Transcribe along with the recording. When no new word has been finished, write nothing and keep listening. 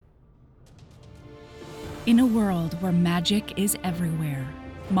In a world where magic is everywhere,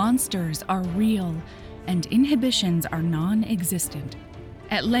 monsters are real, and inhibitions are non-existent,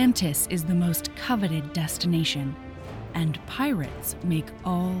 Atlantis is the most coveted destination, and pirates make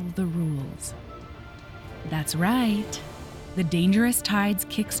all the rules. That's right. The Dangerous Tides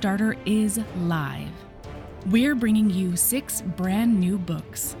Kickstarter is live. We're bringing you 6 brand new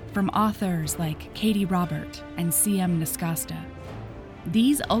books from authors like Katie Robert and C.M. Nascosta.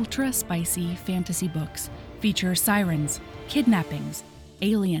 These ultra-spicy fantasy books feature sirens, kidnappings,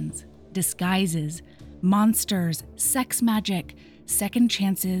 aliens, disguises, monsters, sex magic, second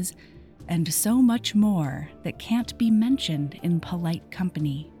chances, and so much more that can't be mentioned in polite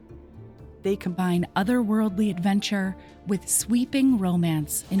company. They combine otherworldly adventure with sweeping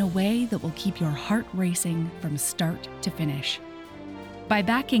romance in a way that will keep your heart racing from start to finish. By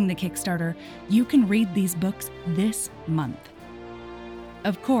backing the Kickstarter, you can read these books this month.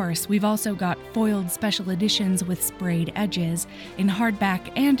 Of course, we've also got foiled special editions with sprayed edges in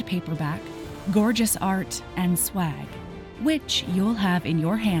hardback and paperback, gorgeous art, and swag, which you'll have in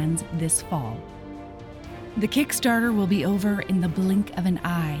your hands this fall. The Kickstarter will be over in the blink of an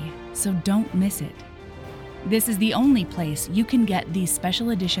eye, so don't miss it. This is the only place you can get these special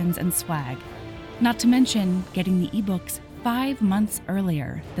editions and swag, not to mention getting the ebooks 5 months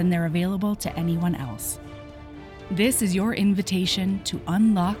earlier than they're available to anyone else. This is your invitation to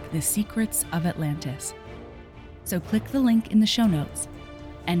unlock the secrets of Atlantis. So click the link in the show notes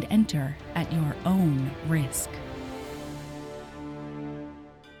and enter at your own risk.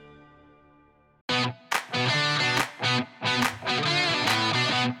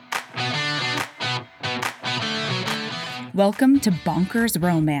 Welcome to Bonkers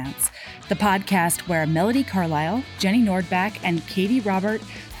Romance, the podcast where Melody Carlisle, Jenny Nordbach, and Katie Robert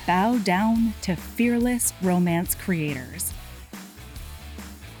bow down to fearless romance creators.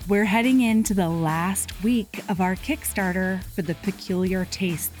 We're heading into the last week of our Kickstarter for the Peculiar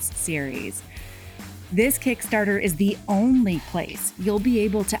Tastes series. This Kickstarter is the only place you'll be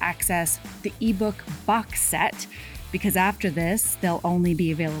able to access the ebook box set, because after this, they'll only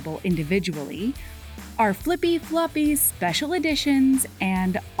be available individually, our flippy floppy special editions,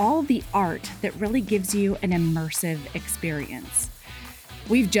 and all the art that really gives you an immersive experience.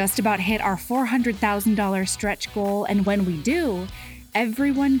 We've just about hit our $400,000 stretch goal, and when we do,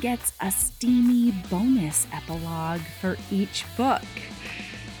 everyone gets a steamy bonus epilogue for each book.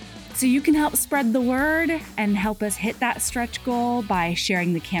 So you can help spread the word and help us hit that stretch goal by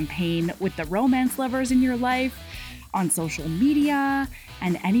sharing the campaign with the romance lovers in your life, on social media,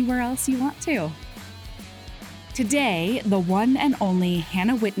 and anywhere else you want to. Today, the one and only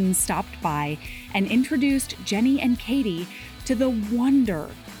Hannah Whitten stopped by and introduced Jenny and Katie to the wonder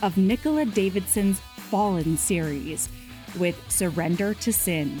of Nicola Davidson's Fallen series with Surrender to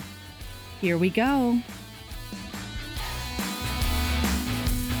Sin. Here we go.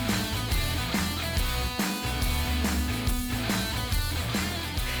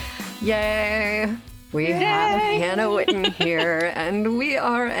 Yay! We have Hannah Whitten here, and we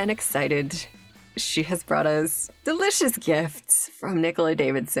are excited. She has brought us delicious gifts from Nicola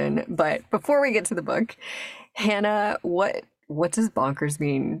Davidson. But before we get to the book, Hannah, what does bonkers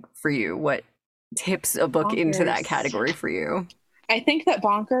mean for you? What tips a book into that category for you? I think that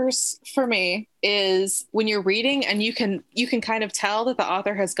bonkers for me is when you're reading and you can kind of tell that the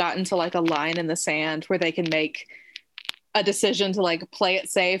author has gotten to like a line in the sand where they can make a decision to like play it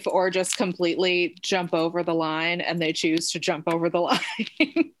safe or just completely jump over the line, and they choose to jump over the line.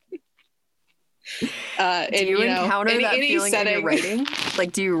 Do you encounter that feeling in your writing?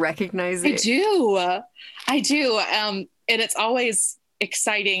 Like, do you recognize it? I do. And it's always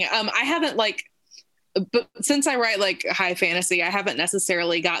exciting. I haven't but since I write like high fantasy, I haven't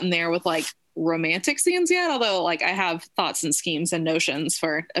necessarily gotten there with like romantic scenes yet, although like I have thoughts and schemes and notions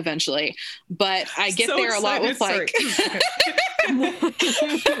for eventually, but I get there a lot with like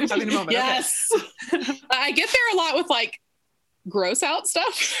yes. I get there a lot with like gross out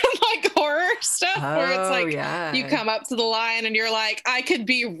stuff, like horror stuff, where it's like you come up to the line and you're like, I could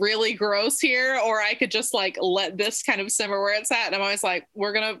be really gross here, or I could just like let this kind of simmer where it's at. And I'm always like,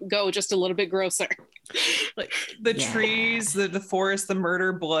 we're gonna go just a little bit grosser. Like the trees, the forest, the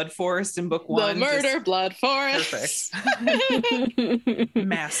murder blood forest in book 1. The murder blood forest. Perfect.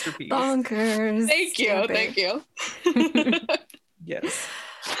 Masterpiece. Bonkers. Thank you. Yes.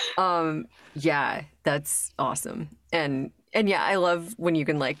 Yeah, that's awesome. And yeah, I love when you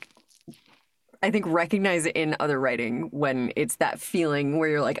can like, I think recognize it in other writing when it's that feeling where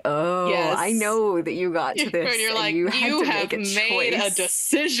you're like, oh, yes. I know that you got to this. And you're like, you have made a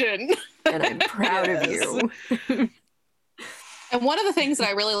decision. And I'm proud of you. And one of the things that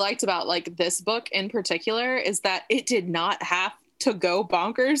I really liked about like this book in particular is that it did not have to go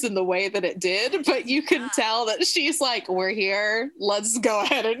bonkers in the way that it did, but you can tell that she's like, we're here, let's go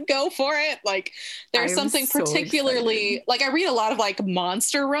ahead and go for it. Like there's something so particularly excited. like I read a lot of like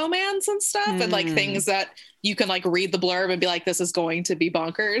monster romance and stuff and like things that you can like read the blurb and be like, this is going to be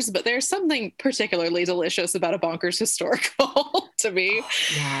bonkers, but there's something particularly delicious about a bonkers historical to me.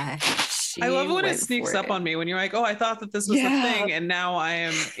 Yeah. I love when it went sneaks for up on me when you're like, oh, I thought that this was the thing, and now I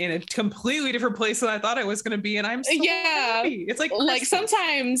am in a completely different place than I thought I was going to be, and I'm so happy. It's like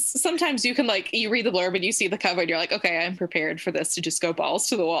sometimes you can like you read the blurb and you see the cover and you're like, okay, I'm prepared for this to just go balls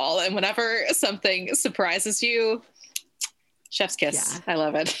to the wall. And whenever something surprises you, chef's kiss. I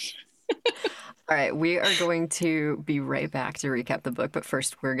love it. All right, we are going to be right back to recap the book, but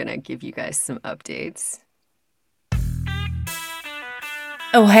first we're going to give you guys some updates.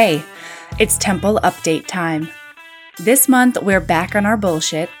 Oh, hey, it's Temple update time. This month, we're back on our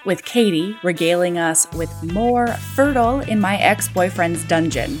bullshit with Katie regaling us with more Fertile in My Ex-Boyfriend's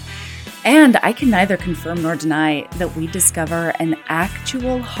Dungeon. And I can neither confirm nor deny that we discover an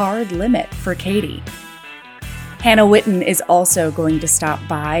actual hard limit for Katie. Hannah Witten is also going to stop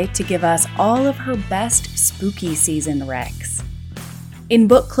by to give us all of her best spooky season recs. In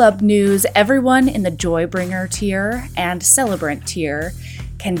book club news, everyone in the Joybringer tier and Celebrant tier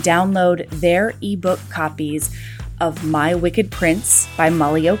can download their ebook copies of My Wicked Prince by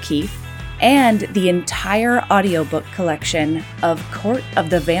Molly O'Keefe and the entire audiobook collection of Court of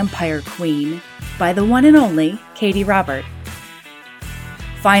the Vampire Queen by the one and only Katie Robert.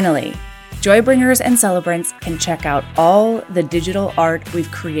 Finally, Joybringers and Celebrants can check out all the digital art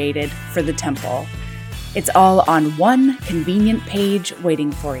we've created for the temple. It's all on one convenient page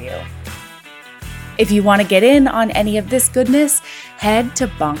waiting for you. If you want to get in on any of this goodness, head to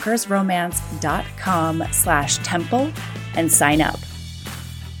bonkersromance.com/temple and sign up.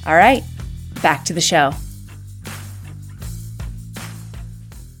 All right, back to the show.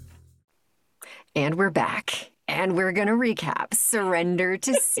 And we're back. And we're going to recap Surrender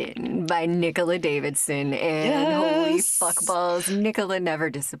to Sin by Nicola Davidson. And holy fuckballs, Nicola never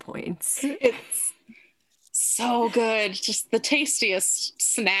disappoints. It's so good. Just the tastiest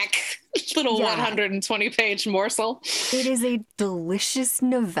snack, little 120-page morsel. It is a delicious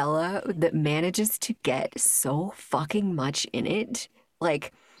novella that manages to get so fucking much in it.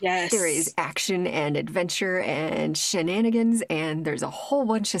 Like, there is action and adventure and shenanigans, and there's a whole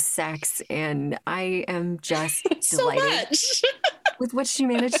bunch of sex, and I am just delighted with what she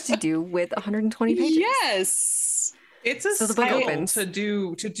managed to do with 120 pages. Yes. It's a skill to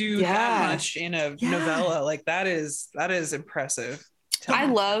do that much in a novella. Like that is impressive. I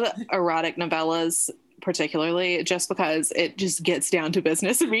love erotic novellas, particularly just because it just gets down to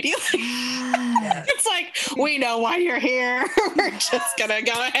business immediately. It's like, we know why you're here. We're just gonna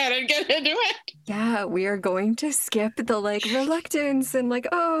go ahead and get into it. Yeah, we are going to skip the like reluctance and like,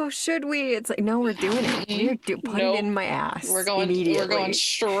 oh, should we? It's like, no, we're doing it. We're putting it in my ass. We're going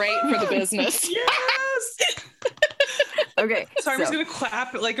straight for the business. Yes. Okay. So I'm just gonna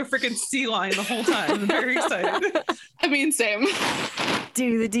clap like a freaking sea lion the whole time. I'm very excited. I mean, same.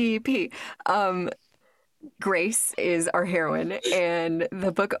 Do the DEP. Grace is our heroine, and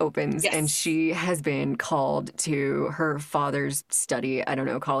the book opens, and she has been called to her father's study. I don't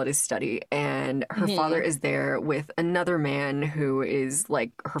know, call it his study. And her father is there with another man who is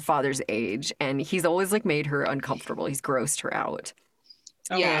like her father's age, and he's always like made her uncomfortable. He's grossed her out.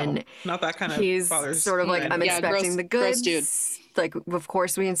 Oh, and not that kind of he's father's sort of like, I'm expecting the goods. Gross dude. Like, of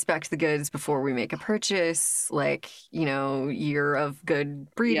course, we inspect the goods before we make a purchase. Like, you know, you're of good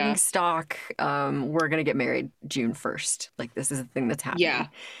breeding stock. We're going to get married June 1st. Like, this is the thing that's happening. Yeah.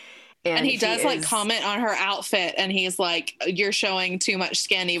 And he does like comment on her outfit, and he's like, you're showing too much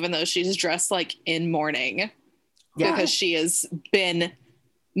skin, even though she's dressed like in mourning. Yeah. Because she has been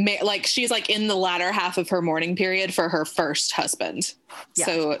like, she's like in the latter half of her mourning period for her first husband. Yeah.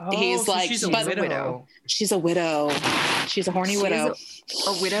 So he's like, she's a widow. She's a widow. She's a horny widow.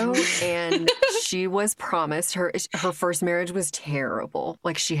 A widow, and she was promised her first marriage was terrible.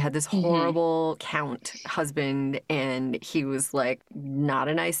 Like, she had this horrible count husband, and he was like not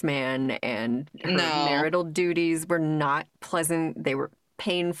a nice man, and her marital duties were not pleasant. They were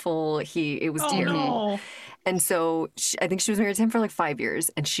painful. It was terrible. No. And so I think she was married to him for like 5 years,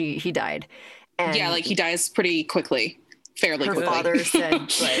 and he died. And like he dies pretty quickly, fairly quickly. Her father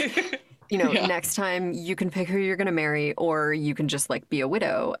said, like, you know, next time you can pick who you're going to marry, or you can just like be a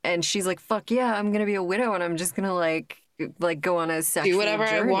widow. And she's like, fuck yeah, I'm going to be a widow, and I'm just going to like go on a sexual do whatever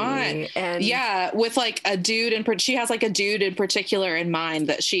journey. I want. And with like a dude she has like a dude in particular in mind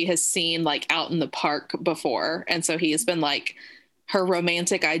that she has seen like out in the park before. And so he has been like her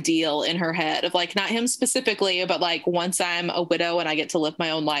romantic ideal in her head of like, not him specifically, but like once I'm a widow and I get to live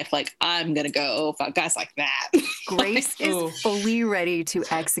my own life, like I'm going to go fuck guys like that. Grace is fully ready to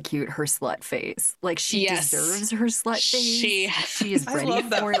execute her slut phase. Like she deserves her slut phase. She is ready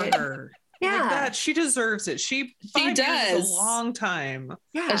for her. Yeah, like that, she deserves it. She does. Years is a long time.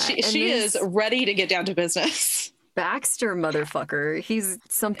 Yeah, and she is ready to get down to business. Baxter, motherfucker, he's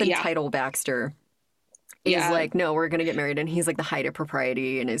something title Baxter. He's like, no, we're gonna get married, and he's like the height of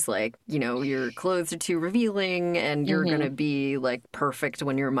propriety, and is like, you know, your clothes are too revealing, and you're gonna be like perfect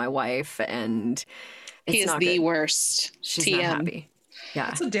when you're my wife, and he is the worst. She's not happy. Yeah,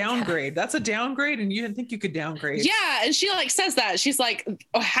 that's a downgrade. That's a downgrade, and you didn't think you could downgrade. Yeah, and she like says that. She's like,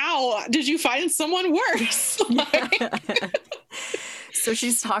 how did you find someone worse? So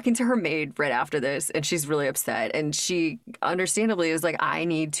she's talking to her maid right after this, and she's really upset. And she understandably is like, I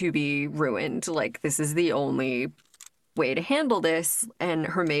need to be ruined. Like, this is the only way to handle this. And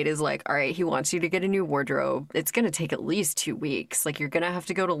her maid is like, all right, he wants you to get a new wardrobe. It's going to take at least 2 weeks. Like, you're going to have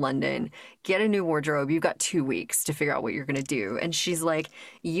to go to London, get a new wardrobe. You've got 2 weeks to figure out what you're going to do. And she's like,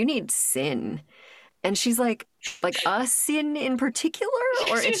 you need Sin. And she's like a Sin in particular?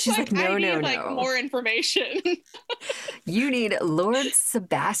 Or she's like, no, like, more information. You need Lord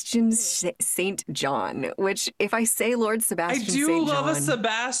Sebastian St. John, which if I say Lord Sebastian St. John. I do love a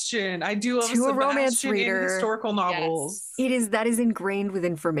Sebastian. I do love a Sebastian romance reader, in historical novels. Yes. That is ingrained with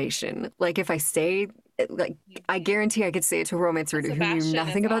information. Like if I say, like, I guarantee I could say it to a romance reader who knew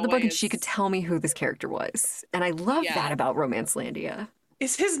nothing about the book and she could tell me who this character was. And I love that about Romancelandia.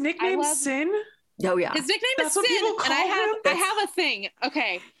 Is his nickname Sin? Oh yeah, his nickname is Sin, and I have a thing.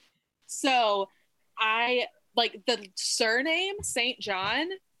 Okay, so I like the surname St. John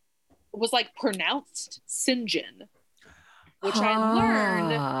was like pronounced Sinjin, which I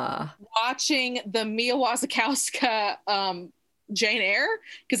learned watching the Mia Wasikowska Jane Eyre,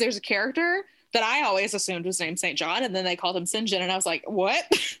 because there's a character that I always assumed was named St. John, and then they called him Sinjin, and I was like, what?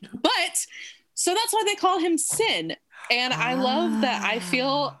 But so that's why they call him Sin. And I love that. I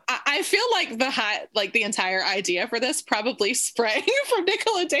feel like the entire idea for this probably sprang from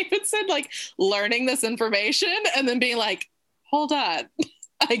Nicola Davidson, like learning this information and then being like, hold on,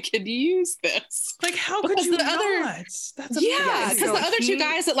 I could use this. Like, how could you not? That's because the other two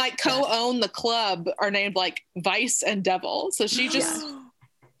guys that like co-own the club are named like Vice and Devil. So she just...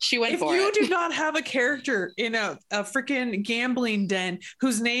 She went for it. If you do not have a character in a freaking gambling den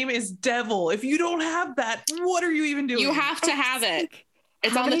whose name is Devil, if you don't have that, what are you even doing? You have to have it.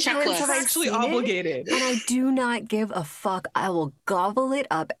 It's on the checklist. I'm actually obligated. And I do not give a fuck. I will gobble it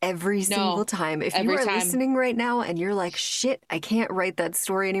up every single time. If you are listening right now and you're like, shit, I can't write that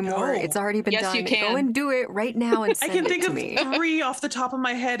story anymore. It's already been done. You can. Go and do it right now and send I can it think to of me. 3 off the top of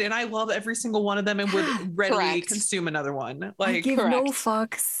my head, and I love every single one of them and would readily consume another one. Like, I give no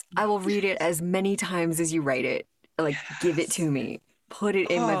fucks. I will read it as many times as you write it. Like, give it to me. Put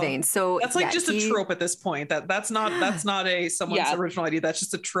it in my veins. So that's like just a trope at this point. That's not a someone's original idea. That's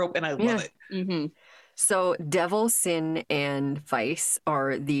just a trope, and I love it. Mm-hmm. So Devil, Sin, and Vice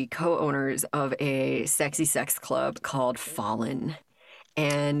are the co-owners of a sexy sex club called Fallen.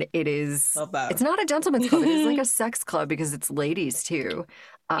 And it is, it's not a gentleman's club. It is like a sex club because it's ladies too.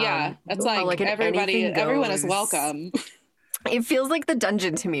 It's like everybody, everyone is welcome. It feels like the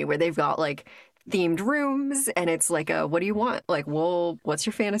dungeon to me, where they've got like themed rooms, and it's like what do you want? Like, well, what's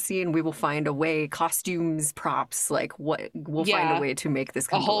your fantasy? And we will find a way, costumes, props, like we'll find a way to make this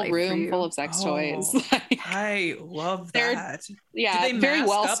come a whole to life room full of sex toys. I love that. Do they very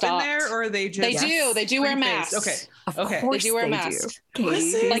well up stocked in there, or are they just they do wear masks. Okay, of course they do wear masks.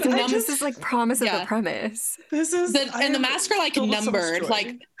 Like this is like promise of the premise. This is and the masks are like numbered.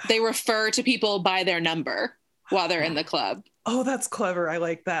 Like they refer to people by their number while they're in the club. Oh, that's clever. I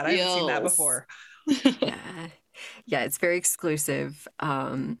like that. I haven't seen that before. Yeah, it's very exclusive.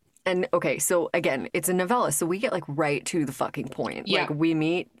 And okay, so again, it's a novella, so we get like right to the fucking point. Yeah. Like we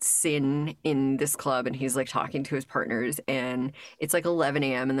meet Sin in this club, and he's like talking to his partners, and it's like 11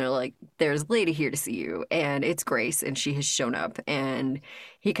 a.m. and they're like, there's a lady here to see you, and it's Grace, and she has shown up, and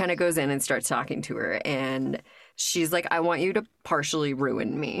he kind of goes in and starts talking to her, and she's like, I want you to partially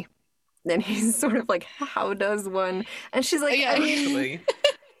ruin me. And he's sort of like, how does one? And she's like, I mean,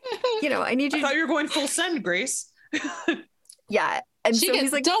 I need you. I thought you were going full send, Grace. Yeah. And so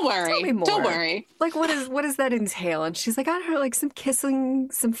he's like, don't worry. Tell me more. Don't worry. Like, what does that entail? And she's like, I don't know, like some kissing,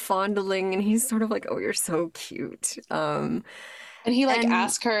 some fondling. And he's sort of like, oh, you're so cute. And he like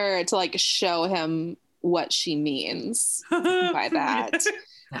asked her to like show him what she means by that.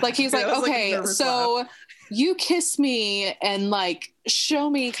 Like he's like, okay, so you kiss me and like show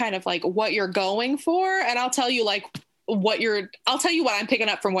me kind of like what you're going for, and I'll tell you like I'll tell you what I'm picking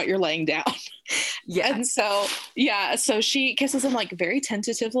up from what you're laying down. Yeah. And so, so she kisses him like very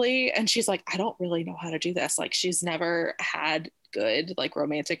tentatively. And she's like, I don't really know how to do this. Like she's never had good like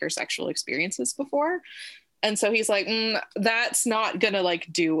romantic or sexual experiences before. And so he's like, that's not going to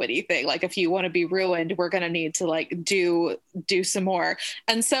like do anything. Like if you want to be ruined, we're going to need to like do some more.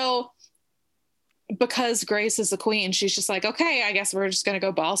 And so because Grace is the queen, she's just like, okay, I guess we're just going to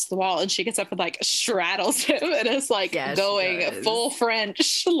go balls to the wall. And she gets up and like straddles him and is like going full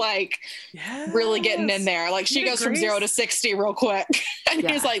French, like really getting in there. Like she goes from 0 to 60 real quick. And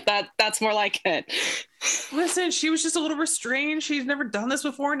he's like, that's more like it. Listen, she was just a little restrained. She's never done this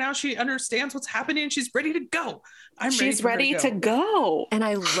before. Now she understands what's happening. She's ready to go. She's ready to go. And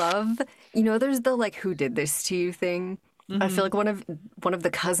I love, there's the like, who did this to you thing. I feel like one of the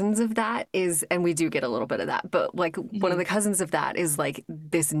cousins of that is, and we do get a little bit of that, but like one of the cousins of that is like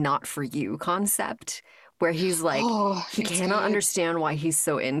this not for you concept where he's like, he cannot understand why he's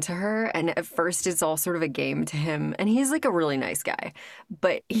so into her. And at first it's all sort of a game to him. And he's like a really nice guy,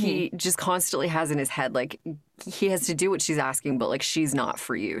 but he just constantly has in his head, like he has to do what she's asking, but like, she's not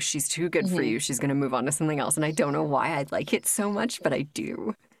for you. She's too good for you. She's going to move on to something else. And I don't know why I like it so much, but I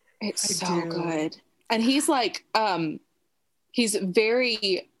do. It's so good. And he's like, he's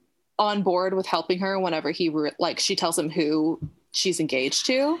very on board with helping her whenever she tells him who she's engaged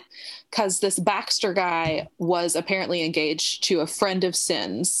to, because this Baxter guy was apparently engaged to a friend of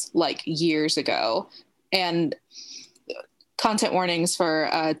Sin's like years ago, and content warnings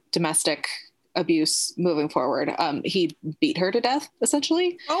for domestic abuse moving forward. He beat her to death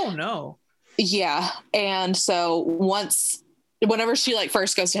essentially. Oh no. Yeah. And so whenever she like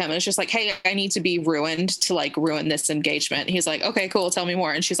first goes to him and it's just like, hey, I need to be ruined to like ruin this engagement. He's like, okay, cool. Tell me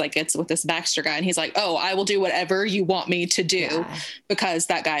more. And she's like, it's with this Baxter guy. And he's like, oh, I will do whatever you want me to do because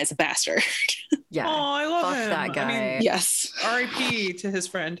that guy is a bastard. Yeah. Oh, I love him. That guy. I mean, yes. R.I.P. to his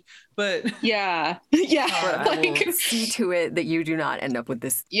friend, but yeah. I will see to it that you do not end up with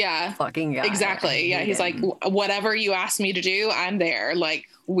this fucking guy. Exactly. Yeah. He's like, whatever you ask me to do, I'm there. Like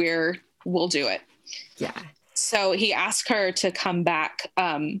we'll do it. Yeah. So he asked her to come back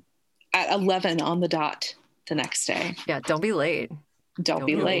at 11 on the dot the next day. Yeah, don't be late. Don't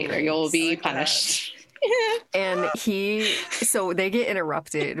be late or you'll be punished. And so they get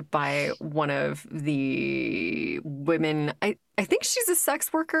interrupted by one of the women. I think she's a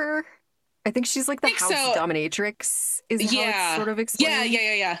sex worker. I think she's like the house dominatrix is how it's sort of explained.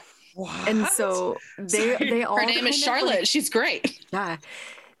 Yeah. What? And so they all. Her name is Charlotte. She's great. Yeah.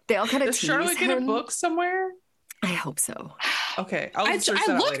 They all kind of Does Charlotte get a book somewhere? I hope so. Okay. I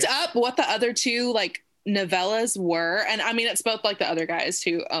looked up what the other two like novellas were. And I mean, it's both like the other guys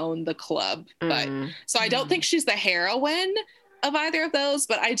who own the club. But so I don't think she's the heroine of either of those,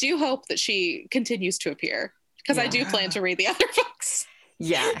 but I do hope that she continues to appear because I do plan to read the other books.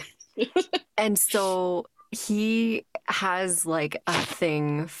 Yeah. And so he has like a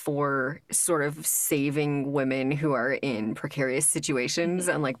thing for sort of saving women who are in precarious situations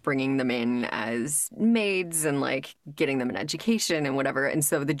and like bringing them in as maids and like getting them an education and whatever. And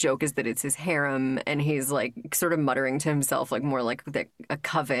so the joke is that it's his harem and he's like sort of muttering to himself like more like a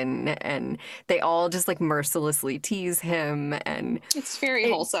coven, and they all just like mercilessly tease him. And it's very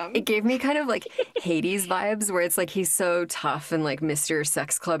wholesome. It gave me kind of like Hades vibes where it's like he's so tough and like Mr.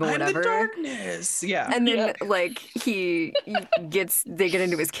 Sex Club and whatever. I'm the darkness. Yeah. And then like they get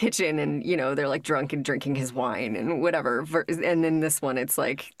into his kitchen and they're like drunk and drinking his wine and whatever. And then this one it's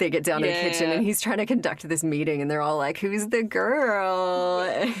like they get down in the kitchen and he's trying to conduct this meeting and they're all like, who's the girl?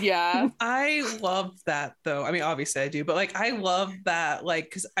 Yeah. I love that though. I mean, obviously I do, but like I love that, like,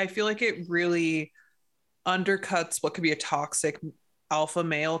 because I feel like it really undercuts what could be a toxic alpha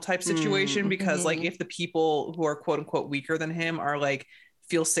male type situation because like if the people who are quote unquote weaker than him are like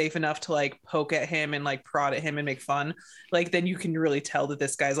feel safe enough to like poke at him and like prod at him and make fun, like then you can really tell that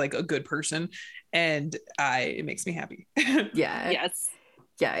this guy's like a good person, and it makes me happy. Yeah. Yes.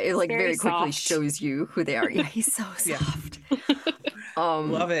 Yeah, it like very quickly shows you who they are. Yeah, he's so soft.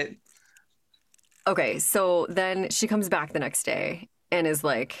 Love it. Okay, so then she comes back the next day and is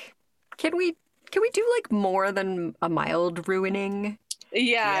like, can we do like more than a mild ruining?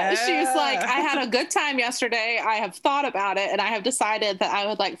 Yeah, she was like, I had a good time yesterday. I have thought about it and I have decided that I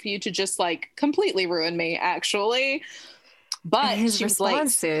would like for you to just like completely ruin me, actually. But and his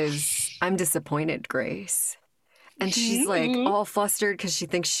response is, I'm disappointed, Grace. And she's like all flustered because she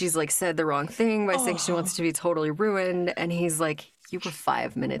thinks she's like said the wrong thing by saying she wants to be totally ruined. And he's like, you were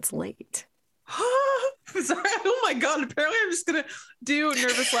 5 minutes late. Sorry. Oh my god, apparently I'm just gonna do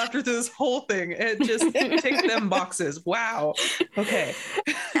nervous laughter through this whole thing. It just take them boxes. Wow. Okay.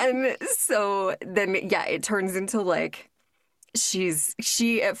 And so then it turns into like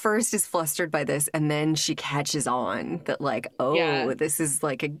she at first is flustered by this, and then she catches on that like, this is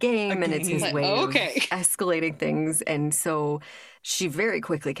like a game and it's his Like, way okay. of escalating things. And so she very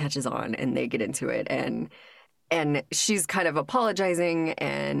quickly catches on and they get into it, and she's kind of apologizing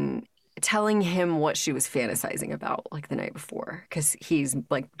and telling him what she was fantasizing about like the night before, because he's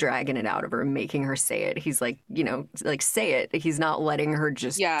like dragging it out of her, making her say it. He's like, like say it. He's not letting her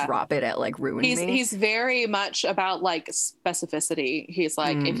just drop it at like ruining me. He's very much about like specificity. He's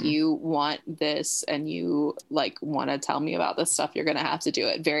like, if you want this and you like want to tell me about this stuff, you're going to have to do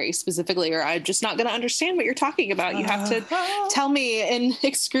it very specifically, or I'm just not going to understand what you're talking about. You have to tell me in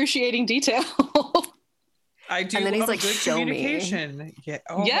excruciating detail. I do. And then he's like, good show communication. me. Yeah.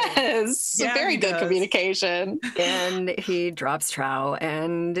 Oh. Yes. Yeah, very he good does. communication. And he drops trow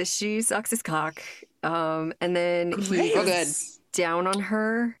and she sucks his cock. And then he Real goes down on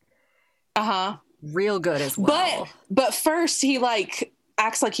her. Uh-huh. Real good as well. But first he like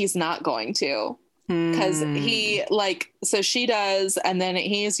acts like he's not going to. Because he like, so she does, and then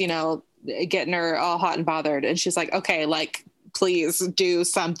he's, getting her all hot and bothered, and she's like, okay, like, please do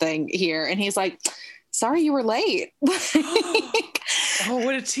something here. And he's like, sorry you were late. Oh,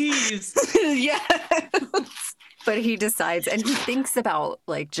 what a tease. Yeah. But he decides, and he thinks about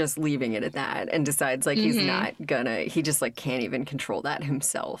like just leaving it at that, and decides like he's not gonna, he just like can't even control that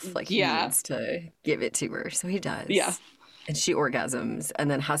himself. Like he needs to give it to her. So he does. Yeah. And she orgasms and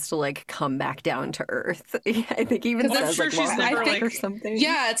then has to like come back down to earth. I think he even says sure like, she's well, never, I think, like- or something.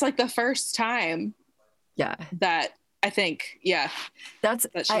 Yeah, it's like the first time Yeah. that I think, That's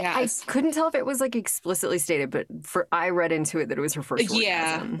that she I has. couldn't tell if it was like explicitly stated, but I read into it that it was her first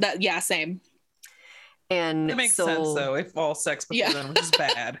orgasm. Same. And It makes so sense though. If all sex before then was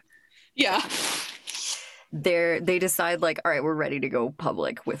bad. Yeah. they decide like, all right, we're ready to go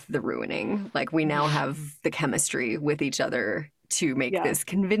public with the ruining. Like we now have the chemistry with each other to make this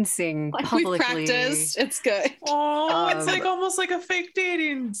convincing Like publicly. we've practiced. It's good. Oh, it's Um, like almost like a fake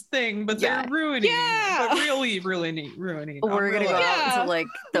dating thing, but Yeah. they're ruining. Yeah. But really ruining. We're gonna go Yeah. out to like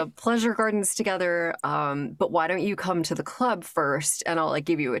the pleasure gardens together. But why don't you come to the club first, and I'll like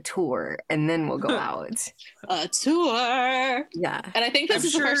give you a tour, and then we'll go out. A tour. Yeah. And I think this I'm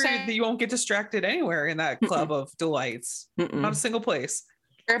is the sure first time that you won't get distracted anywhere in that club of delights. Mm-mm. Not a single place.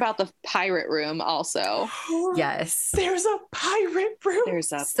 I hear about the pirate room also. Yes. There's a pirate room.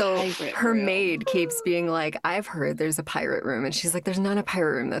 There's a So pirate her room. maid keeps being like, I've heard there's a pirate room. And she's like, there's not a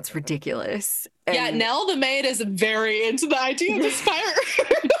pirate room. That's ridiculous. Yeah, And Nell the maid is very into the idea of this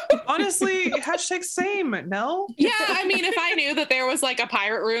pirate. Honestly, hashtag same, Nell. Yeah, I mean, if I knew that there was like a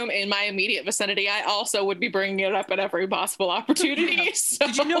pirate room in my immediate vicinity, I also would be bringing it up at every possible opportunity. So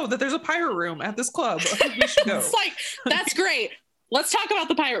Did you know that there's a pirate room at this club? We should go. it's like, that's great. Let's talk about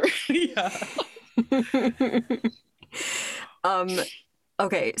the pirate room. Yeah.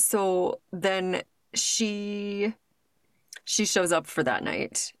 Okay, so then she shows up for that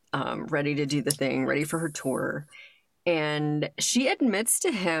night, ready to do the thing, ready for her tour. And she admits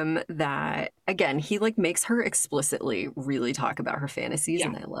to him that, again, he like makes her explicitly really talk about her fantasies,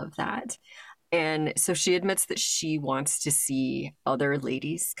 and I love that. And so she admits that she wants to see other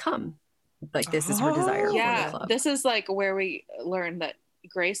ladies come. Like this is her desire for the Yeah, club. this is like where we learn that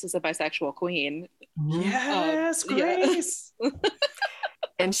Grace is a bisexual queen. Yes, yeah. Grace.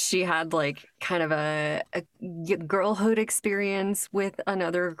 And she had like kind of a girlhood experience with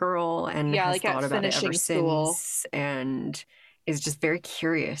another girl, and has like at thought about it ever finishing school. since, and is just very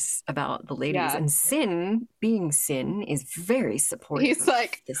curious about the ladies. Yeah. And Sin, being Sin, is very supportive. He's of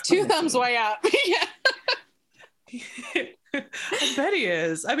like, this two fantasy. thumbs way up. Yeah. I bet he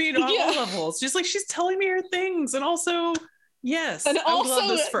is. I mean, on all levels. Just like she's telling me her things, and also, yes, And I would also, love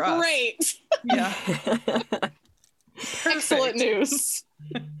this for us. great. Yeah, Excellent news.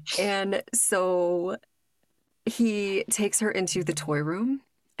 And so he takes her into the toy room,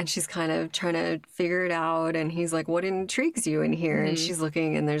 and she's kind of trying to figure it out. And he's like, what intrigues you in here? And she's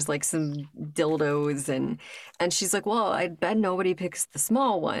looking, and there's like some dildos. And she's like, well, I bet nobody picks the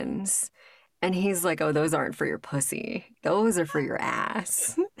small ones. And he's like, oh, those aren't for your pussy. Those are for your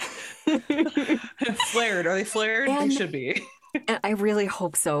ass. Flared. Are they flared? And- They should be. And I really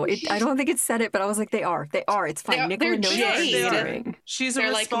hope so. I don't think it said it, but I was like, they are. They are. It's fine. They're Nicola knows what jade. she's They are. doing. She's a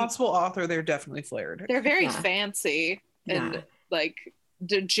They're like- responsible author. They're definitely flared. They're very Yeah. fancy and Yeah. like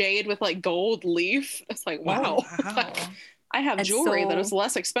jade with like gold leaf. It's like, wow. Oh, wow. I have And jewelry so- that is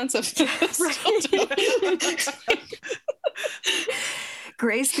less expensive than this.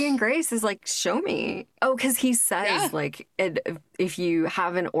 Grace being Grace is like, show me. Oh, because he says like, if you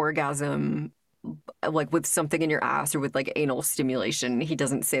have an orgasm like with something in your ass or with like anal stimulation, he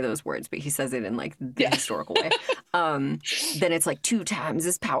doesn't say those words, but he says it in like the historical way. Then it's like 2 times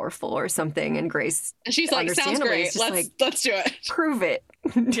as powerful or something. And Grace, and she's like, sounds great. Let's do it. Prove it.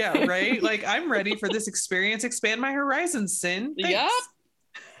 Yeah, right. Like, I'm ready for this experience. Expand my horizons, Sin. Thanks. Yep.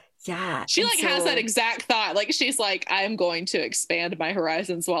 Yeah. She like has that exact thought. Like, she's like, I'm going to expand my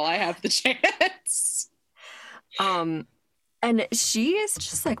horizons while I have the chance. And she is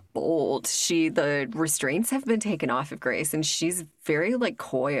just like bold. The restraints have been taken off of Grace, and she's very like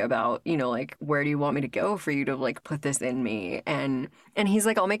coy about, you know, like, where do you want me to go for you to like put this in me? And he's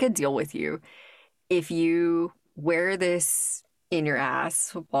like, I'll make a deal with you. If you wear this in your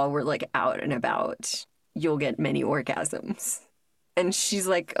ass while we're like out and about, you'll get many orgasms. And she's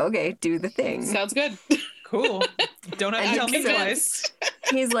like, okay, do the thing. Sounds good. Cool. Don't have to tell me twice.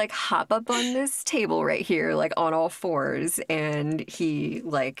 He's like, hop up on this table right here, like on all fours. And he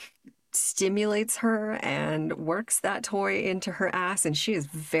like stimulates her and works that toy into her ass. And she is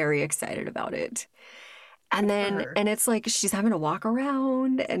very excited about it. And then, and it's like, she's having to walk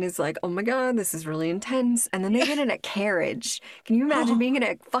around and it's like, oh my God, this is really intense. And then they get in a carriage. Can you imagine being in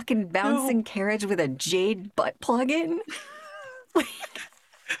a fucking bouncing carriage with a jade butt plug in?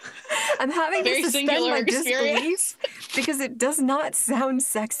 I'm having to suspend my disbelief because it does not sound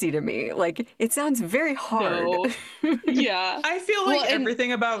sexy to me. Like, it sounds very hard. No. Yeah. I feel like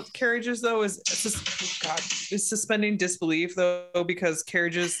everything about carriages, though, is suspending disbelief, though, because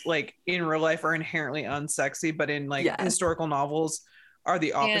carriages, like, in real life are inherently unsexy, but in, like, historical novels are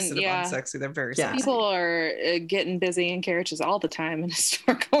the opposite of unsexy. They're very sexy. People are getting busy in carriages all the time in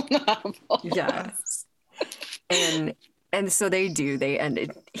historical novels. Yes. And so they do. They end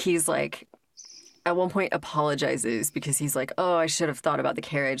it. He's like, at one point, apologizes because he's like, oh, I should have thought about the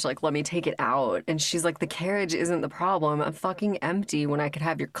carriage. Like, let me take it out. And she's like, the carriage isn't the problem. I'm fucking empty when I could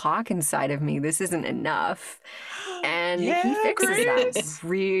have your cock inside of me. This isn't enough. And he fixes that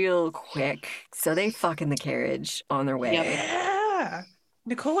real quick. So they fuck in the carriage on their way. Yeah.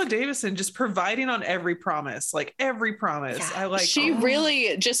 Nicola Davison just providing on every promise, like every promise. Yeah. I like. She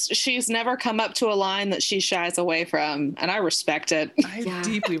really she's never come up to a line that she shies away from, and I respect it. I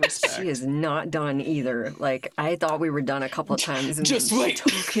deeply respect. She is not done either. Like, I thought we were done a couple of times, and just wait.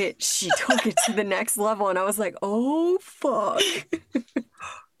 She took it to the next level, and I was like, oh fuck.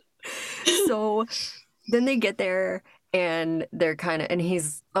 So then they get there. And they're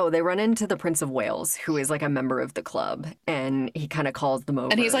they run into the Prince of Wales, who is like a member of the club, and he kind of calls them over.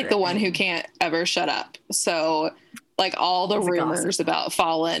 And he's like the one who can't ever shut up. So like all the rumors about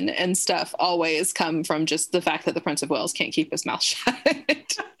Fallen and stuff always come from just the fact that the Prince of Wales can't keep his mouth shut.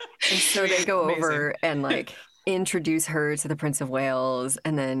 And so they go over and like introduce her to the Prince of Wales,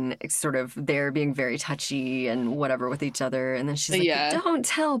 and then sort of they're being very touchy and whatever with each other, and then she's like, don't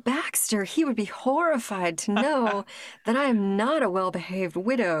tell Baxter, he would be horrified to know that I am not a well-behaved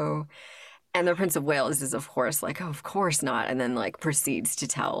widow. And the Prince of Wales is of course like, oh, of course not, and then like proceeds to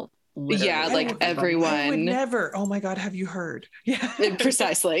tell like everyone. I would never. Oh my God, have you heard? Yeah.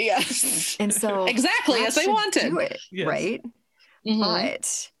 Precisely. Yes. And so exactly as they wanted. Do it, right? Mm-hmm.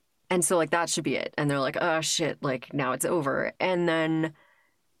 And so, like, that should be it. And they're like, oh, shit, like, now it's over. And then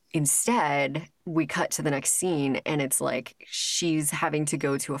instead, we cut to the next scene, and it's like she's having to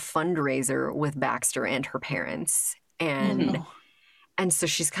go to a fundraiser with Baxter and her parents. And and so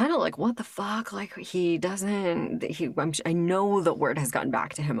she's kind of like, what the fuck? Like, I know the word has gotten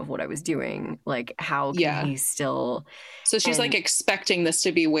back to him of what I was doing. Like, how can he still... So she's, like, expecting this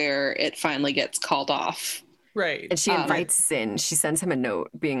to be where it finally gets called off. Right. And she invites Sin. She sends him a note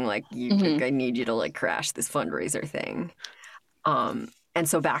being like, I need you to like crash this fundraiser thing. And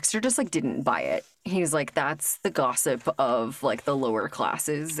so Baxter just like didn't buy it. He's like, that's the gossip of like the lower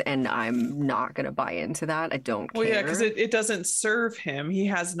classes, and I'm not going to buy into that. I don't care. Well, yeah, because it doesn't serve him. He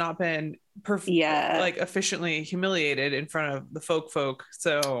has not been like efficiently humiliated in front of the folk.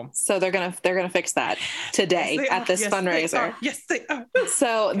 So they're gonna fix that today at this fundraiser. Yes, they are.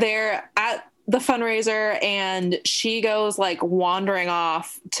 So they're at the fundraiser, and she goes like wandering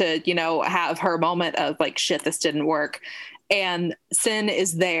off to, you know, have her moment of like, shit, this didn't work. And Sin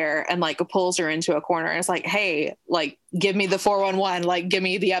is there and like pulls her into a corner and is like, hey, like, give me the 411, like, give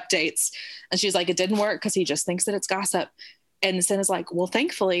me the updates. And she's like, it didn't work because he just thinks that it's gossip. And Sin is like, well,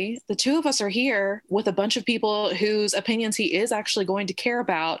 thankfully, the two of us are here with a bunch of people whose opinions he is actually going to care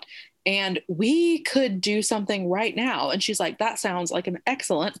about. And we could do something right now. And she's like, that sounds like an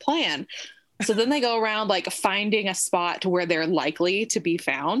excellent plan. So then they go around like finding a spot to where they're likely to be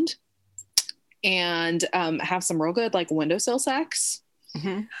found, and have some real good like windowsill sex.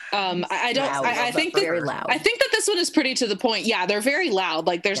 I don't. Loud. I think that very loud. I think that this one is pretty to the point. Yeah, they're very loud.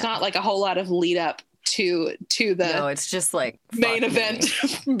 Like there's not like a whole lot of lead up to the No, it's just like main event.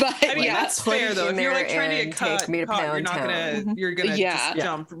 But I mean, that's fair though. If you're like trying to get caught, me to you're not Poundtown. gonna you're gonna Yeah. just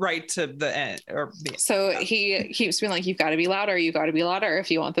jump right to the end. Or So he keeps being like, "You've got to be louder. You've got to be louder if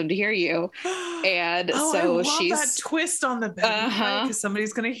you want them to hear you." And oh, so I love she's that twist on the bed because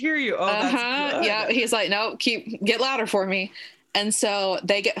somebody's gonna hear you. Oh, that's good. yeah. He's like, "No, get louder for me." And so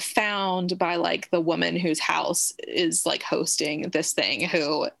they get found by like the woman whose house is like hosting this thing,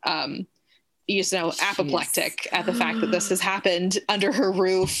 who is apoplectic at the fact that this has happened under her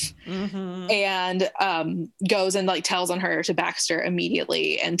roof, and goes and like tells on her to Baxter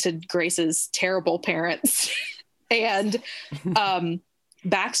immediately and to Grace's terrible parents. And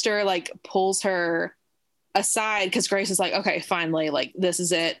Baxter like pulls her aside because Grace is like, okay, finally, like this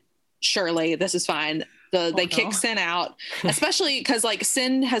is it. Surely this is fine. They kick Sin out, especially because like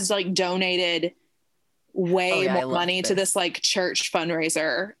Sin has like donated way more money to this like church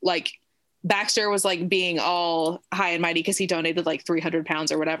fundraiser. Like Baxter was like being all high and mighty because he donated like 300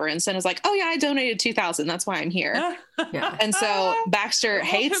 pounds or whatever. And Sin is like, oh yeah, I donated 2,000. That's why I'm here. Yeah. And so Baxter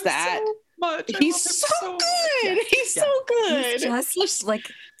hates that. So much. He's so good. He's so good. He's just like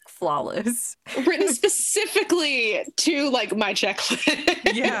flawless. Written specifically to like my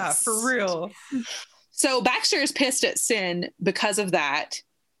checklist. Yeah, for real. So Baxter is pissed at Sin because of that.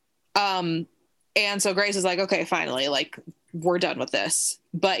 And so Grace is like, okay, finally, like we're done with this.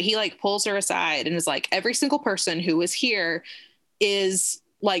 But he like pulls her aside and is like, every single person who is here is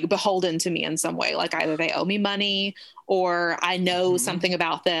like beholden to me in some way. Like either they owe me money or I know something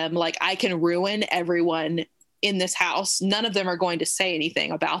about them. Like I can ruin everyone in this house. None of them are going to say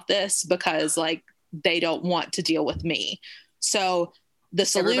anything about this because like they don't want to deal with me. So the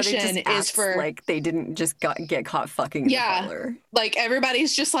solution is for like they didn't just get caught fucking in the parlor. Like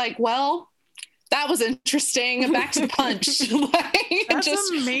everybody's just like, well, that was interesting. Back to punch. Like, that's just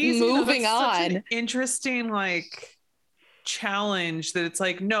amazing. Moving that's on. Such an interesting like challenge that it's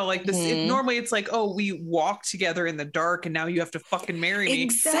like no, like this normally it's like, oh, we walked together in the dark and now you have to fucking marry me.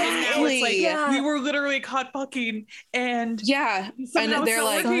 Exactly. And now it's like we were literally caught fucking and and they're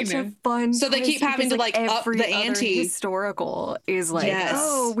like such a fun so they keep having to like up the ante. Historical is like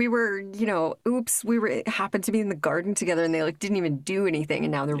oh, we were happened to be in the garden together and they like didn't even do anything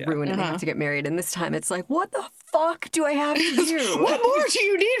and now they're ruined and they have to get married, and this time it's like, what the fuck do I have to do? What more do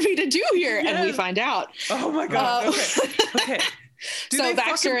you need me to do here? And we find out. Oh my god. Okay. So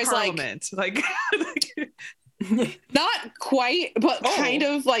Baxter is Parliament? like not quite, but kind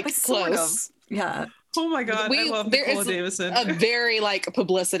of like close. Sort of. Yeah. Oh my god, I love Nicola Davison. A very like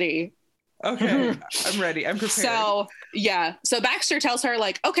publicity. Okay, I'm ready. I'm prepared. So Baxter tells her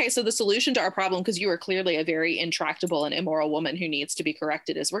like, okay, so the solution to our problem, because you are clearly a very intractable and immoral woman who needs to be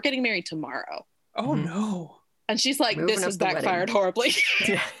corrected, is we're getting married tomorrow. Oh no. And she's like, Moving this has wedding. backfired horribly.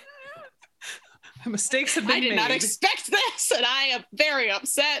 Yeah. Mistakes have been made. I did not expect this, and I am very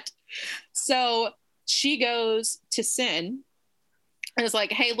upset. So she goes to Sin and is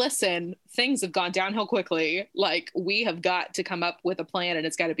like, hey, listen, things have gone downhill quickly. Like, we have got to come up with a plan, and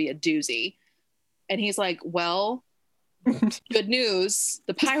it's got to be a doozy. And he's like, well, good news.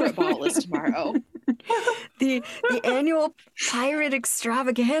 The pirate ball is tomorrow. The annual pirate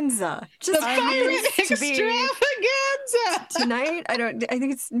extravaganza. The pirate extravaganza tonight. I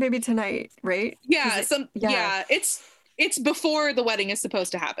think it's maybe tonight, right? Yeah. It's before the wedding is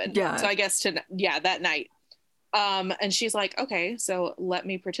supposed to happen. Yeah. So I guess that night. And she's like, okay, so let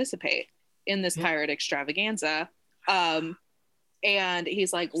me participate in this pirate extravaganza. And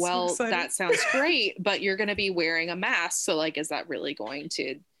he's like, well, so that sounds great, but you're going to be wearing a mask. So like, is that really going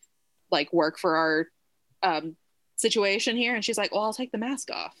to like work for our situation here? And she's like, well, I'll take the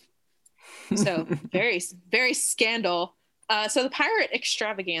mask off. So very, very scandal. So the pirate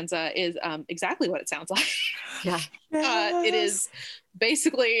extravaganza is exactly what it sounds like. Yeah. It is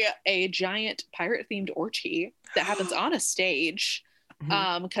basically a giant pirate themed orgy that happens on a stage.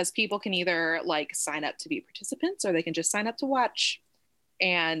 Because people can either like sign up to be participants or they can just sign up to watch.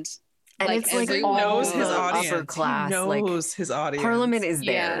 And like, it's like he knows his the audience. upper class. He knows his audience. Parliament is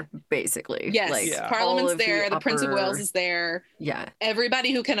there, basically. Yes, like, Parliament's there. The Prince of Wales is there. Yeah.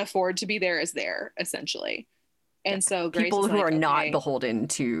 Everybody who can afford to be there is there, essentially. And so Grace people is who like, are not okay. beholden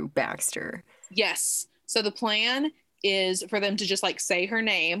to Baxter. Yes. So the plan is for them to just like say her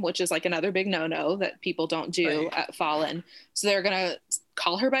name, which is like another big no-no that people don't do at Fallen. So they're going to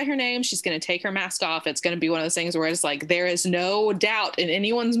call her by her name. She's going to take her mask off. It's going to be one of those things where it's like, there is no doubt in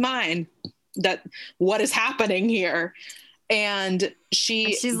anyone's mind that what is happening here. And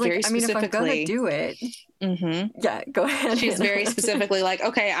she's like, I mean, if I'm going to do it, Mm-hmm. Yeah, go ahead. She's very specifically like,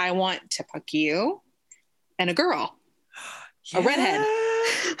 okay, I want to fuck you and a girl, a redhead.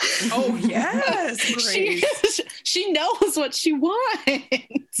 Oh yes, great. She knows what she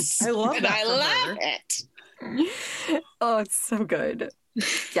wants. I love and that I for love her. it. Oh, it's so good.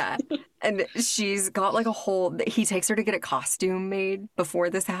 Yeah. And she's got like a whole, he takes her to get a costume made before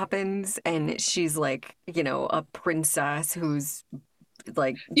this happens. And she's like, you know, a princess who's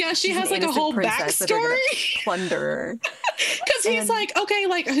like, Yeah, she she's has an like a innocent whole princess that they're gonna backstory. plunder. Because he's And- like, okay,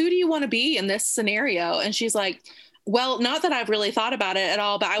 like, who do you want to be in this scenario? And she's like, well, not that I've really thought about it at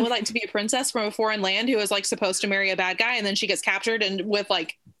all, but I would like to be a princess from a foreign land who is like supposed to marry a bad guy, and then she gets captured and with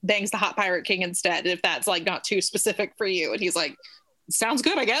like bangs the hot pirate king instead, if that's like not too specific for you. And he's like, sounds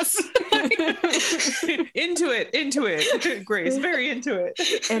good, I guess. Into it, Grace, very into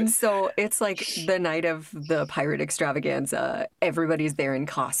it. And so it's like the night of the pirate extravaganza. Everybody's there in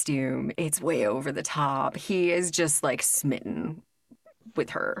costume. It's way over the top. He is just like smitten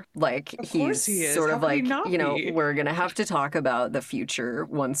with her. Like Of course he's he is. sort How of could he like, not you know, be? we're gonna have to talk about the future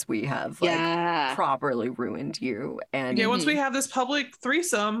once we have like Yeah. properly ruined you. And Yeah, once we have this public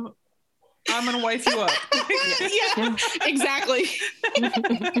threesome, I'm gonna wife you up. Yeah, exactly.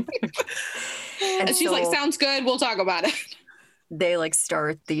 And And she's like, so- sounds good, we'll talk about it. they like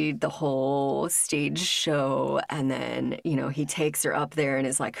start the whole stage show, and then you know he takes her up there and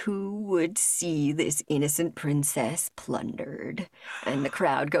is like, who would see this innocent princess plundered? And the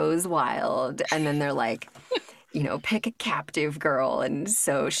crowd goes wild, and then they're like, you know, pick a captive girl. And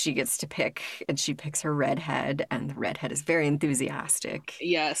so she gets to pick, and she picks her redhead, and the redhead is very enthusiastic.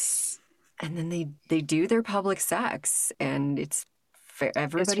 Yes. And then they do their public sex, and it's fair. It's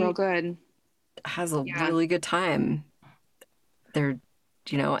Everybody real good. has a Yeah. really good time. They're,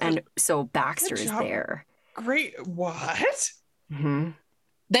 you know, and so Baxter is job. there. Great. What? Hmm.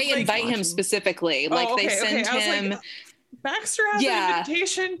 They Like invite him watching- specifically. Like Oh, they okay, send I was him. like, Baxter has Yeah. an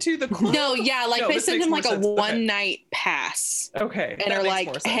invitation to the club. No, yeah, like No, they this send makes him more like a sense. Okay. one night pass. Okay. And that are makes like,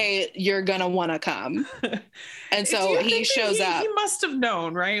 more sense. hey, you're gonna want to come. And Do so you he think that shows up. He must have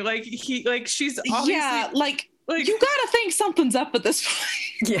known, right? Like she's obviously Yeah, like like you gotta think something's up at this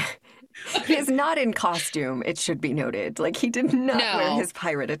point. Yeah. He is not in costume, it should be noted. Like, he did not wear No. his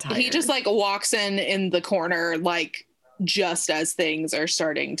pirate attire. He just like walks in the corner, like just as things are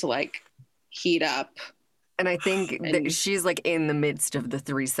starting to like heat up. And I think And- that she's like in the midst of the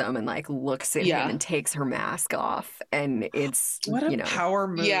threesome and like looks at Yeah. him and takes her mask off. And it's, what a you know, power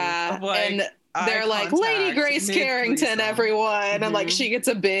move. Yeah, of, like, and eye they're like, Lady contact Grace Carrington, mid-threesome. everyone. And like Mhm. she gets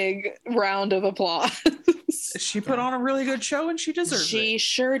a big round of applause. She put on a really good show and she deserves She it.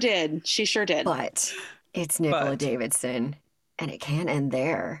 sure did. She sure did. but it's Nicola But- Davidson, and it can't end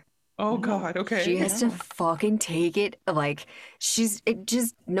there. Oh God. Okay. She has to No. fucking take it. Like, it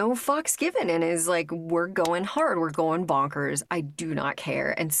just no fucks given, and is like, we're going hard, we're going bonkers. I do not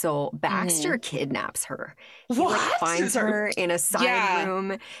care. And so Baxter kidnaps her. He like What? finds her in a side Yeah.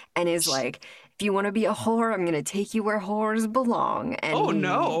 room and is like, if you want to be a whore, I'm gonna take you where whores belong. And Oh he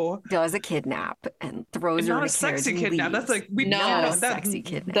no. does a kidnap and throws And her not in a a carriage sexy and kidnap. leaves. That's like we No. Not a that- sexy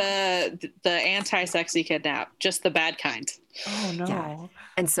kidnap. The anti-sexy kidnap, just the bad kind. Oh no. Yeah.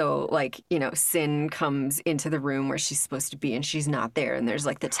 And so, like, you know, Sin comes into the room where she's supposed to be, and she's not there. And there's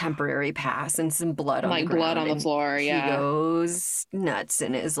like the temporary pass and some blood on Like the blood ground, on the and floor, He yeah. goes nuts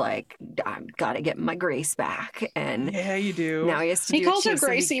and is like, I've got to get my Grace back. And Yeah, you do. now he has to He do it calls her too, so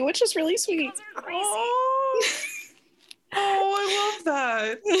he- Gracie, which is really sweet. Oh. Oh, I love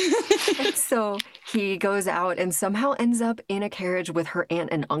that. And so he goes out and somehow ends up in a carriage with her aunt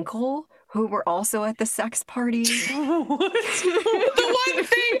and uncle, who were also at the sex party. What? The one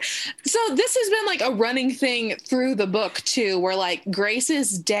thing, so this has been like a running thing through the book too, where like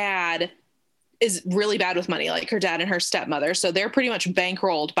Grace's dad is really bad with money, like her dad and her stepmother. So they're pretty much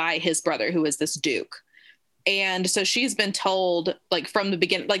bankrolled by his brother, who is this duke. And so she's been told, like from the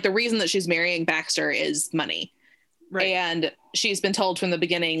beginning, like the reason that she's marrying Baxter is money. Right. And she's been told from the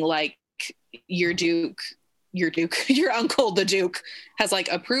beginning, like, your uncle, the Duke, has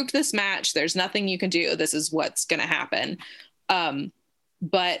like approved this match. There's nothing you can do. This is what's going to happen.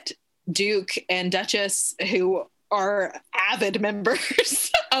 But Duke and Duchess, who are avid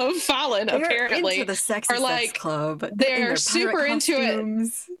members of Fallon, They're apparently, into the sexy are, sex like, club. in they're their super pirate into it.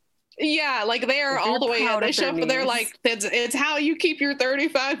 costumes. yeah, like they are They're all the way in. proud They of show their up and they're knees. like, it's how you keep your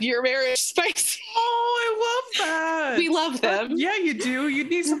 35-year marriage spicy. Oh, I love that. We love them. Yeah, you do. You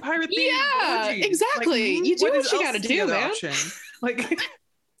need some pirate themed Yeah, orgies. exactly. You do what is you else gotta is do, the other man. option? Like,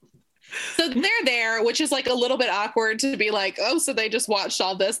 So they're there, which is like a little bit awkward to be like, oh, so they just watched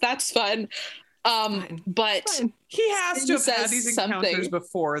all this. That's fun. Fine. But Fine. He has to have had says these encounters something.